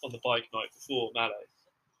on the bike night before Malle?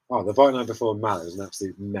 Oh, the bike night before Malle was an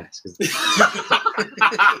absolute mess because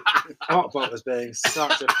Hotbot was being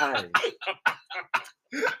such a pain.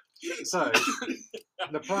 So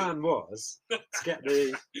the plan was to get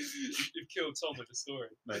the. You've killed Tom with the story.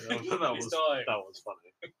 Mate, He's dying. that was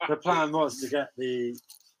funny. The plan was to get the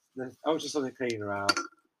ultrasonic cleaner out,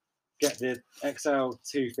 get the XL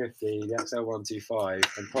 250, the XL 125,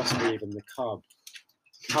 and possibly even the carbs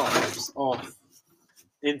off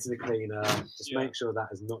into the cleaner. Just make sure that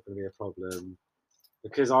is not going to be a problem.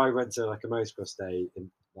 Because I went to like a motocross day in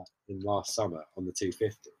last summer on the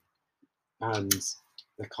 250, and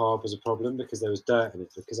the carb was a problem because there was dirt in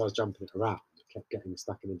it. Because I was jumping it around, it kept getting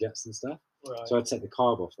stuck in the jets and stuff. Right. So I'd take the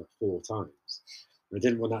carb off like 4 times. I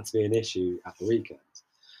didn't want that to be an issue at the weekend.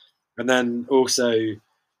 And then also,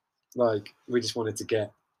 like, we just wanted to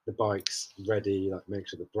get the bikes ready, like make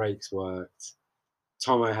sure the brakes worked.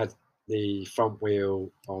 Tomo had the front wheel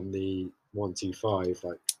on the 125,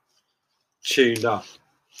 like tuned up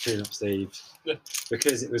sleeves,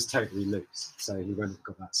 because it was totally loose. So he went and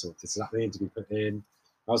got that sorted. So that needed to be put in.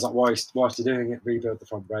 I was like, whilst you're doing it, rebuild the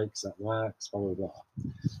front brakes, that works, blah, blah, blah.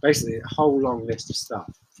 Basically, a whole long list of stuff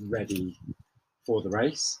ready for the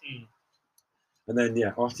race. Mm. And then,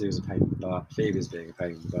 yeah, after it was a pain in the butt, Phoebe was being a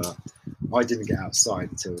pain in the butt. I didn't get outside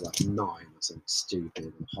until like 9 or something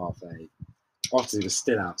stupid, or 8:30. After it was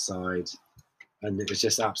still outside, and it was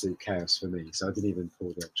just absolute chaos for me. So I didn't even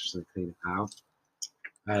pull the ultrasonic cleaner out.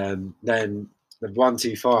 Then the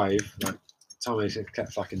 125, like, Tommy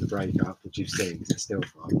kept fucking the brake up, which you've seen because it's still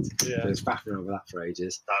fucked. Yeah. It was faffing around with that for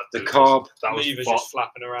ages. The carb, that was Lever's far, just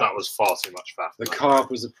flapping around. that was far too much fat. the carb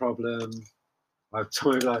was a problem. I've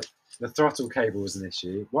told like the throttle cable was an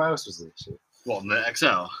issue. What else was an issue? What, on the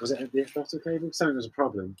XL? Was it the throttle cable? Something was a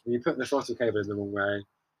problem. You put the throttle cable in the wrong way.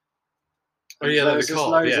 Oh yeah, there the was just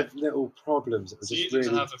carb, loads yeah. of little problems. It was So you just didn't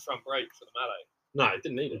really have a front brake for the Malle. No, it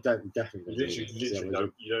didn't need it. definitely You don't need literally it.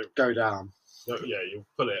 don't Go down. yeah, you'll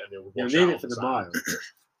pull it and it'll You'll wash need out it for on the sand. mile.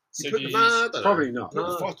 So You put do the you man- use- I don't know. Probably not. Put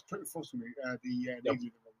the phosphorus needle in the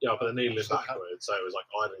Yeah, but the needle in Suck. backwards, so it was like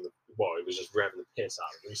idling the. Well, it was just revving the piss out.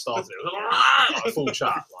 When we started, it was like a full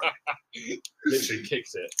chat. Like literally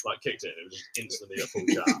kicked it, and it was just instantly a full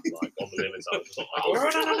chat, like on the limits. I was just like,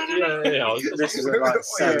 yeah. I was just This was at like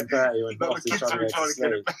 7:30 when But Boss the was kids trying were to go to trying to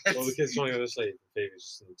sleep. get it well, the kids trying to go to sleep, and Phoebe's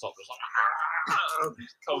just on the top, just like,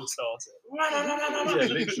 cold started. yeah,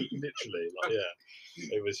 literally, like, yeah.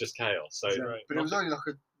 It was just chaos. So, Right. But it was only like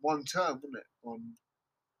a one term, wasn't it? On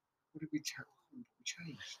what did we change?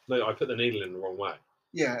 no, I put the needle in the wrong way.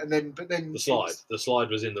 Yeah, and then The slide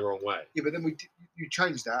was in the wrong way. Yeah, but then you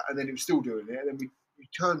changed that, and then it was still doing it, and then you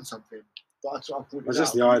turned something. That's what I put It's it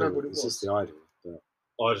just out. the I idol. remember what it It's was. just the idol.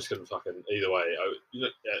 But I just couldn't fucking either way.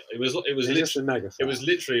 It was it's literally. just a mega. It was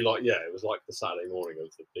literally like it was like the Saturday morning of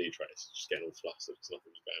the beach race, just getting all flustered because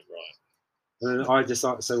nothing was going right. And then I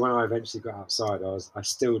decided. So when I eventually got outside, I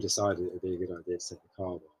still decided it would be a good idea to take the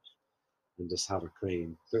car off and just have a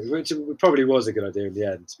clean, which probably was a good idea in the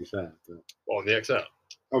end, to be fair. But On the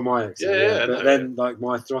XL. on my XL, Yeah, but no, then like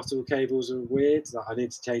my throttle cables are weird. Like I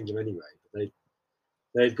need to change them anyway. But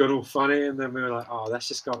they'd gone all funny, and then we were like, oh, let's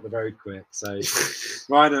just go up the road quick. So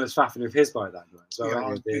Rhino was faffing with his bike that night as well, Yeah, yeah, I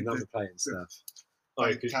with the did number plate and stuff.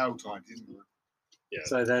 Tail tied, didn't I? Yeah.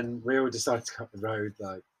 So then we all decided to go up the road.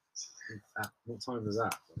 Like, at, what time was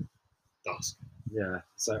that? Dusk. Yeah.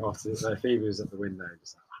 So after Phoebe was at the window,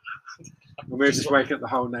 just like, and we were just waking up the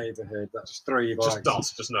whole neighbourhood. That's 3 bikes. Just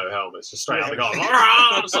dusk, just no helmets, just straight out the garden.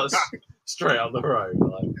 Just like, straight out the road.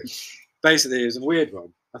 Like. Basically, it was a weird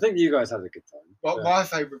one. I think you guys had a good time. But my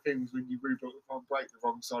favourite thing was when you rebuilt the front brake the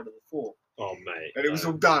wrong side of the fork. Oh mate. And it was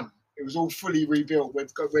all done. It was all fully rebuilt, ready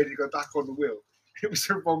to go back on the wheel. It was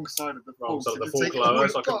the wrong side of the fork. Wrong side of the to fork take lower, the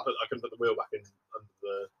so I wheel couldn't put the wheel back in under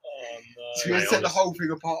the. Oh no. So you had to Mate, take the honestly. whole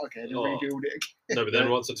thing apart again and rebuild it again. No, but then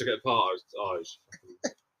once I took it apart, I was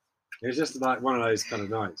It was just like one of those kind of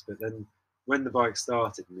nights. But then when the bike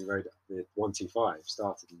started and we rode up the 125,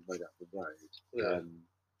 started and rode up the road,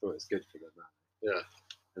 thought it was good for them. Yeah.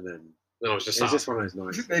 And then I was just it was sat. just one of those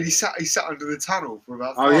nights. Then he sat under the tunnel for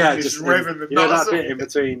about 5 Oh yeah, minutes, just revving the you know nuts that off. bit in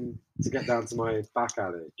between to get down to my back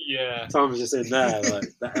alley. Yeah. Tom was just in there, like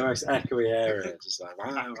that most echoey area, just like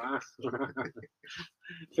wow, wow.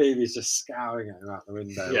 Phoebe's just scowling at him out the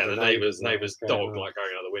window. Yeah, like, the neighbour's like, dog what's going on? like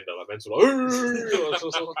going out the window, like mental.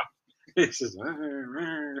 Like, It's just, I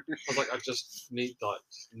was like, I just need to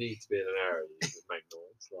be in an area that can make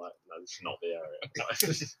noise. Like, no, this is not the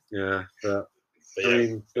area. yeah, but But I yeah,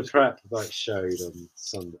 mean, the prep like showed on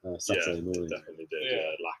Sunday, Saturday it morning. definitely did. Yeah.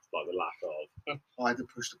 Yeah, the lack of. I had to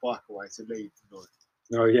push the bike away to leave tonight.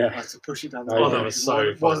 Oh I yeah, had to push it down the Oh, road. that was It so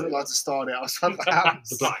wasn't funny. allowed to start it outside the house.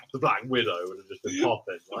 The Black Widow would have just been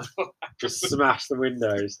popping. Like, just smash the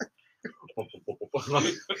windows.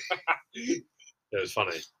 it was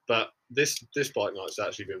funny, but this bike night's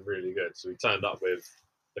actually been really good. So we turned up with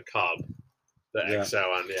the Cub, the Yeah. XL,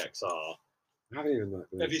 and the XR. I haven't even like.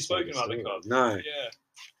 Have you spoken about the Cub? No. Yeah.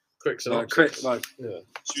 Quick Like synopsis. quick, like Yeah,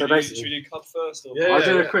 Should basically- we do Cub first? Or Yeah. I'll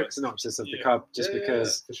do a quick synopsis of the Yeah. Cub just Yeah,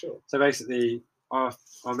 because. for sure. So basically, our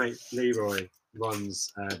mate Leroy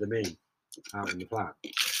runs the meme out in the plant,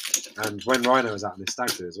 and when Rhino was out in his stag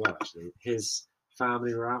do as well, actually, his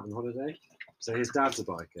family were out on holiday. So his dad's a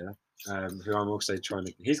biker, who I'm also trying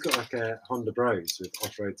to. He's got like a Honda Bros with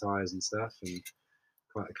off-road tyres and stuff, and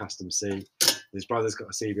quite a custom seat. His brother's got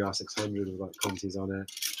a CBR 600 with like Contis on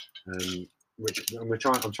it, I'm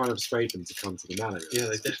trying to persuade them to come to the Malle. Yeah,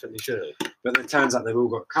 they definitely should. But it turns out they've all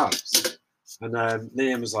got Cubs. And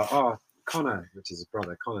Liam was like, oh, Connor, which is his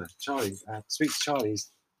brother, Connor, Charlie, speak to Charlie,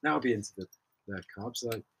 he's now be into the Cubs,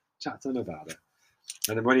 like, chat to him about it.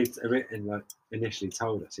 And then when he initially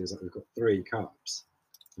told us, he was like, we've got 3 Cubs.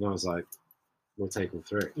 And I was like, we'll take all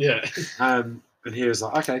 3. Yeah. And he was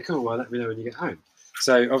like, okay, cool, well, let me know when you get home.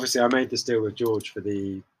 So obviously I made this deal with George for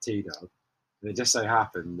the T-Dub. And it just so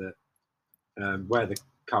happened that where the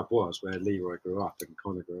Cub was, where Leroy grew up and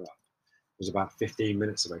Connor grew up, was about 15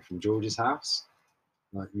 minutes away from George's house,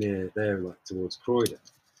 like near there, like towards Croydon.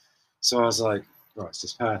 So I was like, right, it's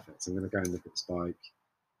just perfect. I'm going to go and look at this bike,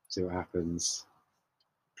 see what happens,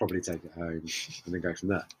 probably take it home, and then go from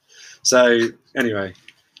there. So anyway,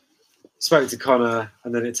 spoke to Connor,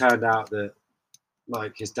 and then it turned out that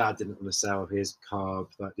like his dad didn't want to sell his Cub,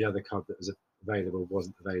 like the other Cub that was available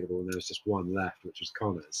wasn't available, and there was just one left, which was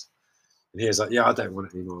Connor's. And he was like, yeah, I don't want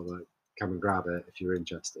it anymore. Like, come and grab it if you're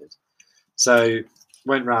interested. So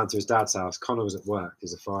went round to his dad's house. Connor was at work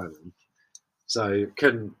as a fireman, so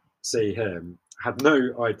couldn't see him. Had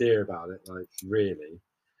no idea about it, like really.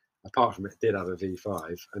 Apart from it did have a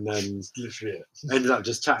V5, and then Literally it. ended up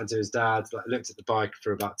just chatting to his dad. Like looked at the bike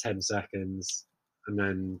for about 10 seconds, and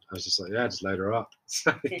then I was just like, yeah, just load her up.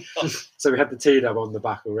 So we had the T-Dub on the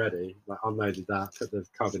back already. Like unloaded that, put the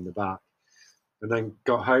Cub in the back, and then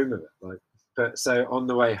got home with it. Like, but so on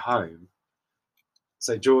the way home,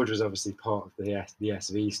 so George was obviously part of the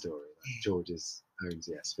SV story. Like George owns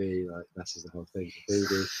the SV. Like that's just the whole thing for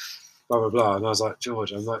Phoebe. Blah blah blah. And I was like,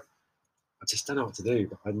 George, I'm like, I just don't know what to do,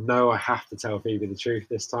 but I know I have to tell Phoebe the truth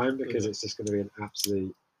this time because it's just going to be an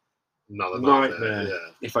absolute Another nightmare Yeah.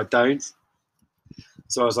 if I don't.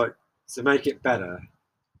 So I was like, to make it better,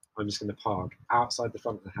 I'm just going to park outside the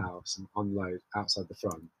front of the house and unload outside the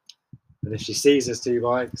front. And if she sees us 2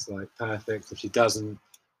 bikes, like perfect. If she doesn't,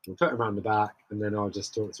 We'll put him around the back, and then I'll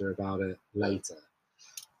just talk to her about it later.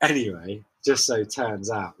 Anyway, just so turns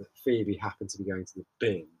out that Phoebe happened to be going to the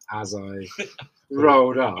bin as I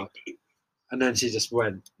rolled up, and then she just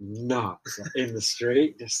went nuts like, in the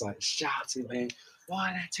street, just like shouting at me, "Why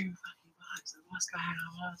are there 2 fucking bikes? What's going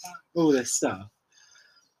on?" All this stuff.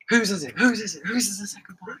 Whose is it? Whose is it? Whose is the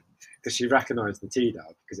second bike? Because she recognised the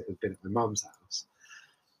T-Dub because it had been at my mum's house,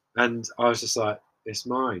 and I was just like, "It's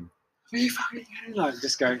mine." Are you fucking kidding? Like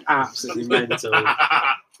just going absolutely mental.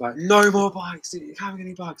 Like, no more bikes. You can't have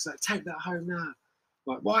any bikes. Like, take that home now.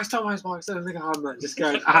 Like, why is Tomo's bikes? I don't think I'm like just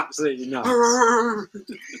going absolutely nuts.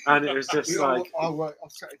 And it was just like I've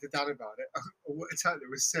chatted to Dad about it. I worked out there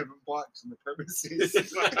was 7 bikes on the premises.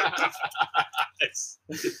 It's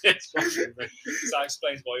fucking amazing. So that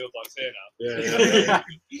explains why your bike's here now.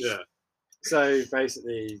 Yeah. So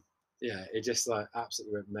basically, yeah, it just like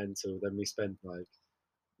absolutely went mental. Then we spent like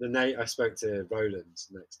I spoke to Roland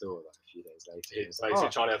next door like a few days later. Basically,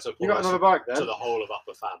 Charlie had to you got another bike then? to the whole of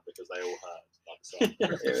Upper Fan because they all heard. Like,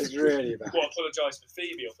 It was really bad. What, apologise for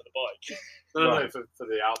Phoebe or for the bike? no, for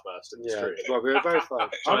the outburst in the street. Well, we were both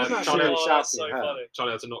like, I wasn't actually Charlie- Oh, shouting that's so at her. funny.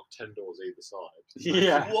 Charlie had to knock 10 doors either side.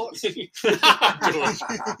 Yeah, What? it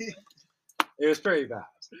was pretty bad.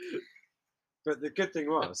 But the good thing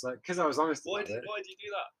was, like, because I was honest Why about did it. you do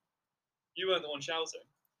that? You weren't the one shouting.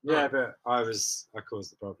 Yeah, but I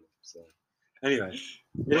caused the problem. So anyway,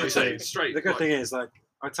 Like you say, straight. the good like, thing is, like,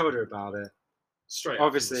 I told her about it. straight. up from the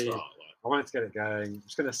obviously- start, I wanted to get it going. I'm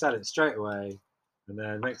just going to sell it straight away and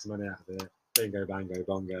then make some money out of it. Bingo, bango,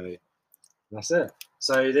 bongo. And that's it.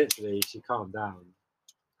 So literally, she calmed down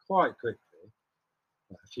quite quickly,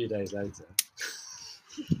 like a few days later.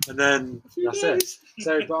 And then that's it.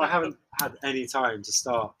 So, but I haven't had any time to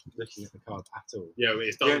start looking at the car at all. yeah,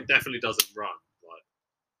 it definitely doesn't run. Like,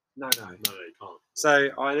 No. no, you can't. So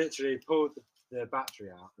I literally pulled the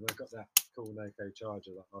battery out and I got that cool Moto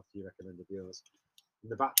charger like after you recommended yours.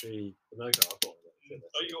 And the battery, No, I've got one.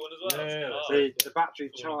 Oh, you got one as well? Yeah, Oh, the battery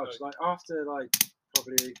Cool, charged like after like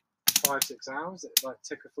probably 5-6 hours, it like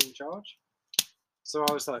took a full charge. So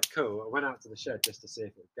I was like, cool. I went out to the shed just to see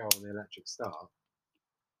if it would go on the electric start,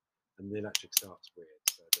 and the electric start's weird,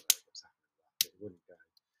 so I don't know what's happening with that, but it wouldn't go.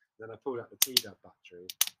 Then I pulled out the T-Dub battery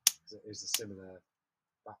because it was a similar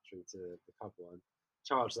battery to the Cub one.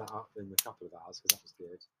 Charged that up in a couple of hours because that was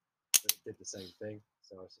good. But it did the same thing,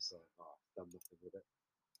 so I was just like, oh, I've done nothing with it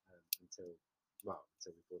until we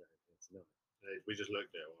brought it in here tonight. We just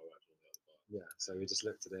looked at it while I went on the other bike. Yeah, so we just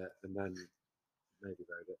looked at it and then maybe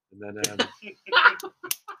rode it, and then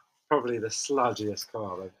probably the sludgiest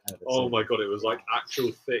car I've ever Oh seen. my god, it was like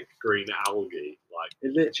actual thick green algae. Like,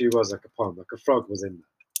 It literally was like a pond, like a frog was in there.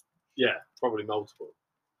 yeah, probably multiple.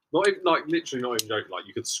 Not even like literally, not even joking. Like,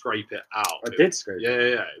 you could scrape it out. I did scrape Yeah,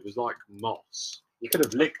 it. yeah. It was like moss. You could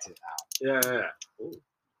have licked it out. Yeah. Ooh.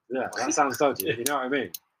 Yeah, that sounds dodgy. You know what I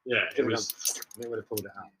mean? Yeah, You it could have was. gone, and it would have pulled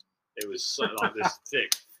it out. It was so, like this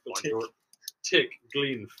thick, thick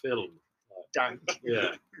green film. Dank.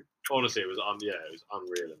 Yeah. Honestly, it was it was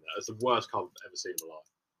unreal in there. It's the worst cub I've ever seen in my life.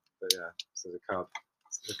 But yeah, so the cub,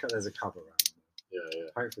 there's a cub around there. Yeah.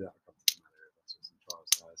 Hopefully that'll come to the Malle with us with some trial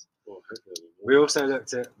size. Well, hopefully there'll be more. We also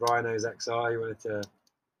looked at Rhino's XR. He wanted to,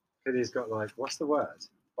 because he's got like, what's the word?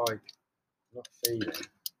 Bike, not feeling.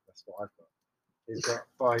 That's what I've got. He's got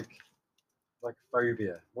bike, like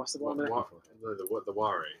phobia. What's the one I'm looking for? The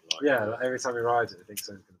worry. Like, Yeah, like every time he rides it, he thinks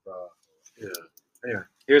something's going to blow up. Yeah. Anyway,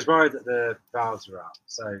 he was worried that the valves were out,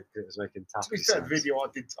 so it was making To be tapping fair, the sounds. video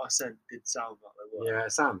I sent did sound like they were. Yeah,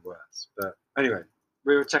 it sounded worse. But anyway,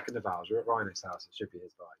 we were checking the valves. We were at Rhino's house. It should be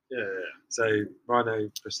his bike. Yeah. So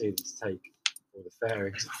Rhino proceeded to take all the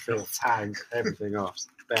fairings, fill tank, everything off,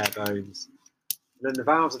 bare bones. And then the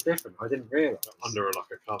valves are different. I didn't realise. Under like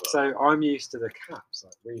a cover. So I'm used to the caps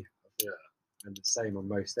like we have. Yeah. And the same on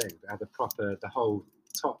most things. It had the whole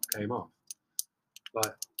top came off,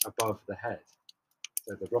 like above the head.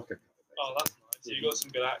 So the rocker cover. Oh, that's nice. So you got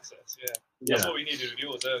some good access, yeah. Yeah. That's what we needed with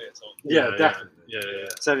yours earlier, Tom. Yeah, definitely. Yeah.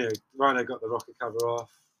 So anyway, Rhino got the rocker cover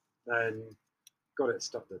off, then got it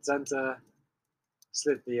stopped at centre,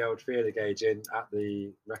 slid the old feeler gauge in at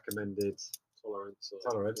the recommended tolerance.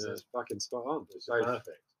 Yeah. It's fucking spot on. It's So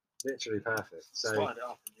perfect. literally perfect. So Started it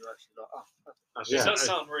up and you're actually like, oh. Actually, Yeah. It does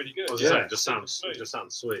sound really good. I was Yeah. saying, it just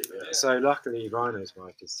sounds sweet. Yeah. Yeah. so luckily Rhino's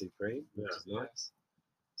bike is supreme, which Yeah. is nice.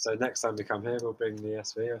 So next time we come here, we'll bring the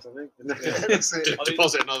SV or something. That's it. I think-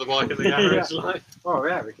 Deposit another bike in the garage. Like. Oh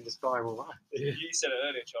yeah, we can just buy them all back. You said it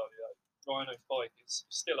earlier, Charlie. Like, Rhino's bike is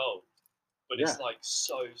still old, but it's like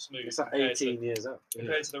so smooth. It's like compared 18 to, years up.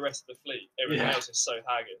 compared to the rest of the fleet. Everything else is so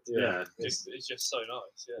haggard. Yeah. It's just so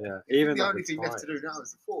nice. Yeah. Yeah. Even Even the like only thing left to do now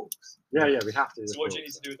is the forks. Yeah, we have to. So what do you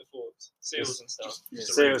need to do with the forks? Seals and stuff.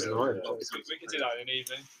 Seals and oil. We could do that in an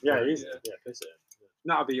evening. Yeah, easy. Yeah, piss it in.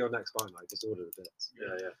 That'll be your next bike, mate. Just order the bits.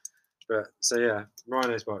 Yeah. But so yeah,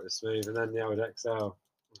 Rhino's bike was smooth, and then the old XL.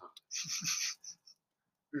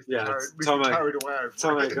 Yeah, Tomo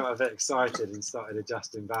got a bit excited and started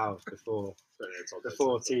adjusting valves before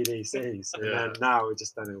TDCs, and then now we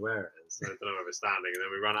just don't know where it is. I don't know where we're standing, and then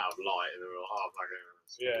we run out of light, and then we're like, oh,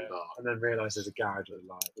 fucking dark. And then realise there's a garage with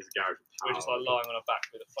light. There's a garage. We're just like lying on our back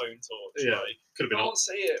with a phone torch. Yeah, like, could have been. Can't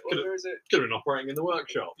see it. Where is it? Could have been operating in the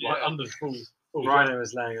workshop, like under full. Rhino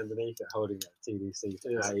was laying underneath it, holding it TDC for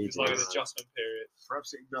ages. It's like an adjustment period. For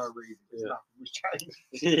absolutely no reason. Nothing was changed.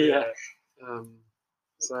 Yeah.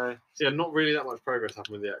 So yeah, not really that much progress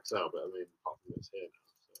happened with the XL, but I mean, apart from it's here now.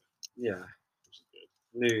 So, yeah, which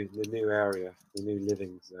is good. the new area, the new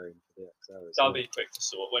living zone for the XL. That'll be quick to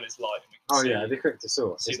sort when it's light. And we can see, it'll be quick to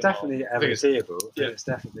sort. see It's them all. definitely MOTable. Yeah. It's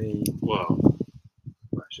definitely Well,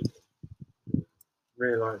 it should be.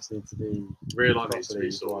 Rear lights need to be rear light needs to be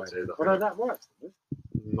properly sorted. wired. Although that works, doesn't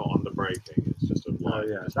it? Not under braking. It's just a light.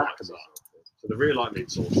 Yeah, just that lights can be up. sorted. So the rear light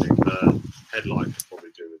needs sorting. The headlight could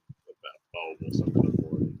probably do with a better bulb or some kind of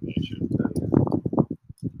more illumination.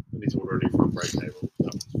 We need to order a new front brake cable.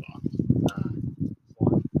 That one's fucked.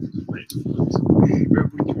 Mate's fucked.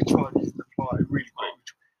 Remember we were trying to use the pliers really quick.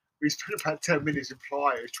 We spent about 10 minutes in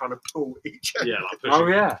pliers trying to pull each other. Yeah, like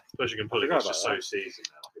pushing, pushing and pulling. I It's forgot just so about seasoned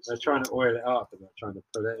now. Like, They're trying to oil it up and they're trying to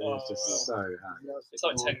pull it, and it's just so hard. It's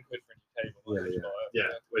like 10 quid for a new cable.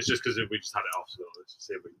 Yeah, it's just because we just had it off, so let's just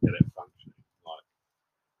see if we can get it functioning. Like,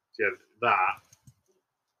 so yeah, that.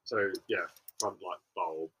 So yeah, front light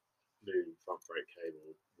bulb, new front brake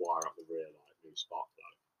cable, wire up the rear light, new spark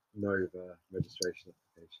plug, Nova registration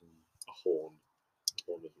application. a horn.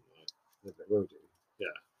 The horn doesn't work. If it will do.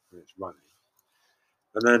 Yeah. When it's running.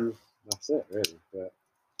 And then that's it, really. But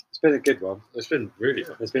it's been a good one. It's been really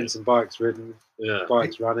fun. There's been some bikes ridden,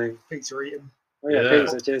 bikes running. Pizza eating. Oh yeah, Yeah.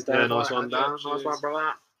 pizza, cheers, Dan. Yeah, nice one, Dan. Nice one,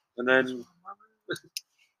 brother. And then,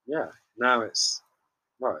 now it's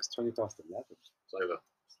 20 past 11. It's over.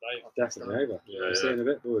 Definitely over. Yeah, See you in a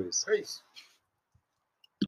bit, boys. Peace.